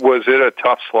 was it a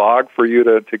tough slog for you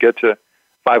to get to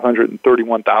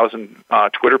 531,000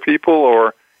 Twitter people?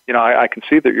 Or, I can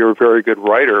see that you're a very good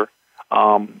writer.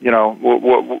 Was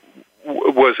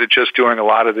it just doing a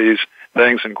lot of these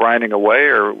things and grinding away,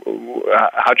 or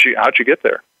how'd you get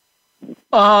there?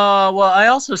 Well, I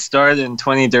also started in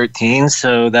 2013,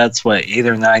 so that's 8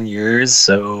 or 9 years.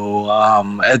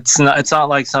 So it's not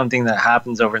like something that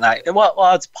happens overnight.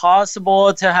 Well, it's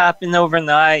possible to happen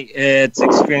overnight. It's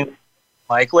extremely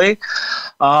likely.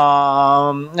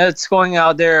 It's going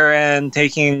out there and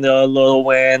taking the little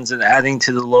wins and adding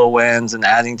to the little wins and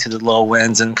adding to the little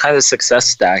wins and kind of success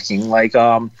stacking.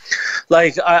 I'm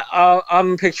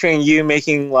picturing you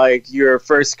making your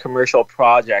first commercial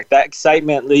project. That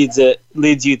excitement leads you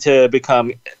to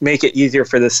make it easier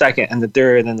for the second and the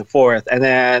third and the fourth, and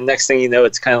then next thing you know,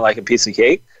 it's kind of like a piece of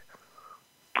cake.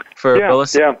 Yeah,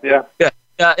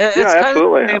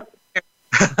 absolutely.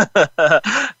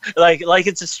 Like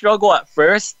it's a struggle at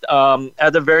first.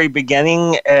 At the very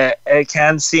beginning, it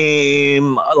can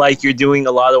seem like you're doing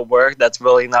a lot of work that's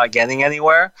really not getting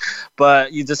anywhere,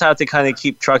 but you just have to kind of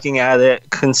keep trucking at it,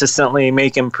 consistently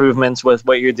make improvements with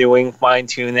what you're doing, fine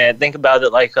tune it. Think about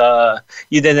it like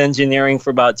you did engineering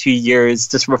for about 2 years,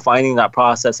 just refining that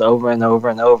process over and over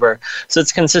and over. So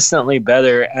it's consistently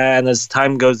better, and as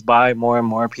time goes by, more and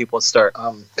more people start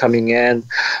coming in.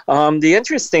 The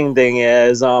interesting thing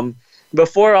is,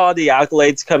 before all the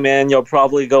accolades come in, you'll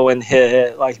probably go and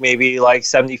hit maybe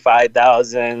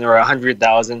 75,000 or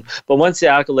 100,000. But once the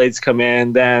accolades come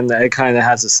in, then it kind of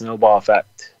has a snowball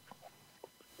effect.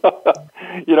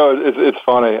 It's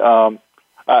funny.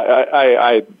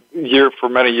 For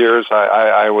many years,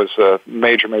 I was a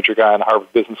major guy in the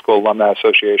Harvard Business School Alumni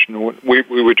Association. We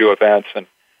would do events, and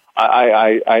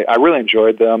I really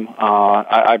enjoyed them.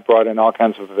 I brought in all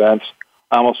kinds of events.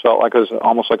 I almost felt like I was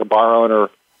almost like a bar owner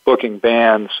booking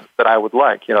bands that I would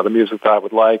like, the music that I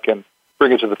would like, and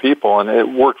bring it to the people, and it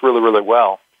worked really, really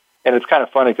well. And it's kind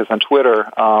of funny because on Twitter,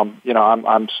 I'm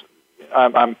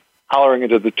hollering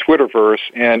into the Twitterverse,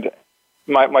 and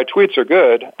my tweets are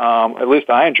good. At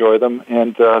least I enjoy them,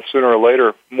 and sooner or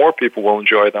later, more people will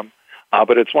enjoy them.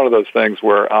 But it's one of those things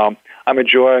where I'm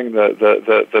enjoying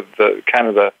the kind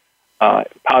of the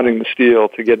pounding the steel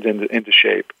to get it into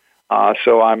shape.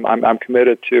 So I'm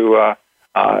committed to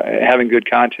having good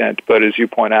content, but as you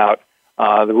point out,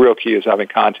 the real key is having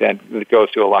content that goes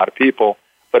to a lot of people,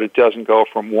 but it doesn't go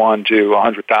from 1 to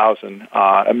 100,000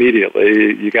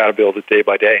 immediately. You got to build it day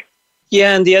by day.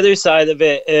 Yeah, and the other side of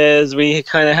it is we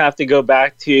kind of have to go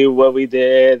back to what we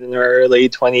did in our early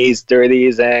 20s,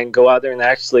 30s, and go out there and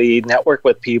actually network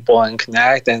with people and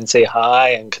connect and say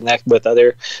hi and connect with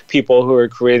other people who are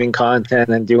creating content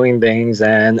and doing things,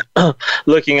 and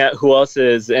looking at who else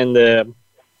is in the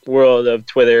world of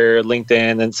Twitter,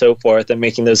 LinkedIn, and so forth, and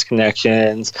making those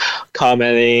connections,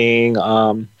 commenting,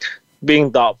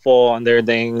 being thoughtful on their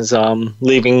things,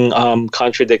 leaving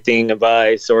contradicting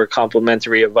advice or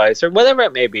complimentary advice or whatever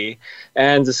it may be,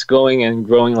 and just going and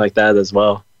growing like that as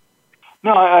well.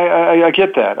 No, I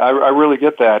get that. I really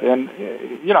get that. And,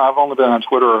 I've only been on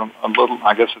Twitter a little,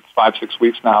 I guess it's 5-6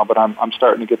 weeks now, but I'm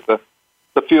starting to get the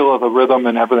feel of the rhythm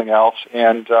and everything else,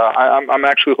 and I'm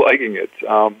actually liking it.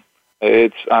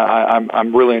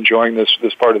 I'm really enjoying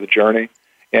this part of the journey.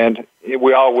 And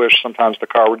we all wish sometimes the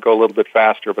car would go a little bit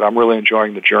faster, but I'm really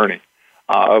enjoying the journey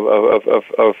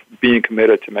of being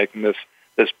committed to making this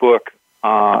book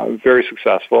very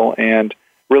successful and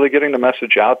really getting the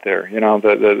message out there.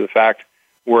 The fact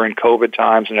we're in COVID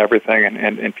times and everything,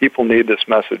 and people need this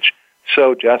message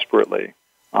so desperately.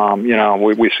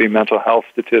 We see mental health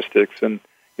statistics, and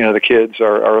the kids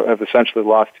have essentially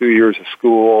lost 2 years of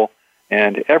school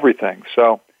and everything.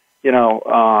 So.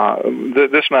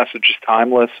 This message is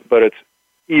timeless, but it's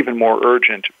even more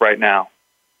urgent right now.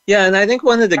 Yeah, and I think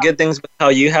one of the good things with how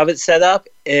you have it set up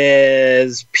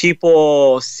is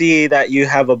people see that you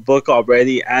have a book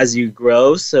already as you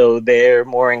grow, so they're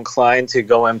more inclined to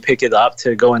go and pick it up,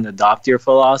 to go and adopt your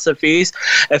philosophies.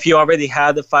 If you already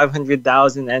had the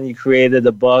 500,000 and you created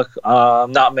a book,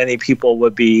 not many people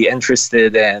would be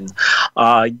interested in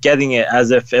getting it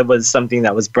as if it was something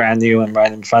that was brand new and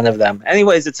right in front of them.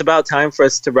 Anyways, it's about time for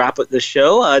us to wrap up the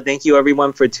show. Thank you,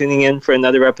 everyone, for tuning in for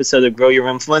another episode of Grow Your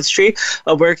Influence Tree.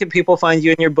 Where can people find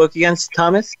you and your book again,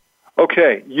 Thomas?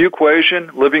 Okay, Uquation,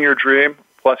 Living Your Dream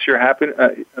plus your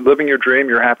Living Your Dream,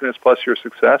 Your Happiness plus Your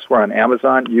Success. We're on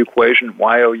Amazon. Uquation,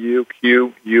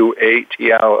 Youquation.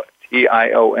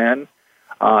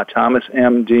 Thomas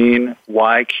M. Dean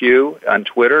YQ on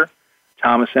Twitter.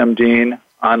 Thomas M. Dean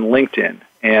on LinkedIn,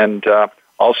 and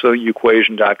also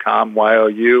Uquation.com.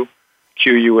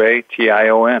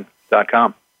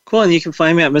 Youquation.com. Cool, and you can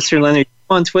find me at Mr. Leonard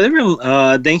on Twitter.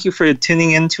 Thank you for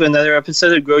tuning in to another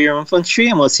episode of Grow Your Influence Tree,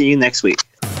 and we'll see you next week.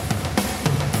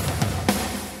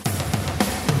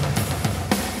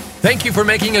 Thank you for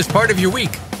making us part of your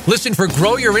week. Listen for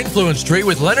Grow Your Influence Tree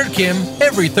with Leonard Kim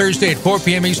every Thursday at 4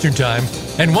 p.m. Eastern Time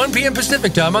and 1 p.m.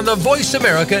 Pacific Time on the Voice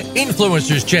America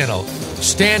Influencers channel.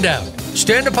 Stand out,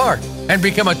 stand apart, and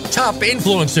become a top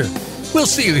influencer. We'll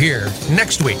see you here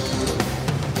next week.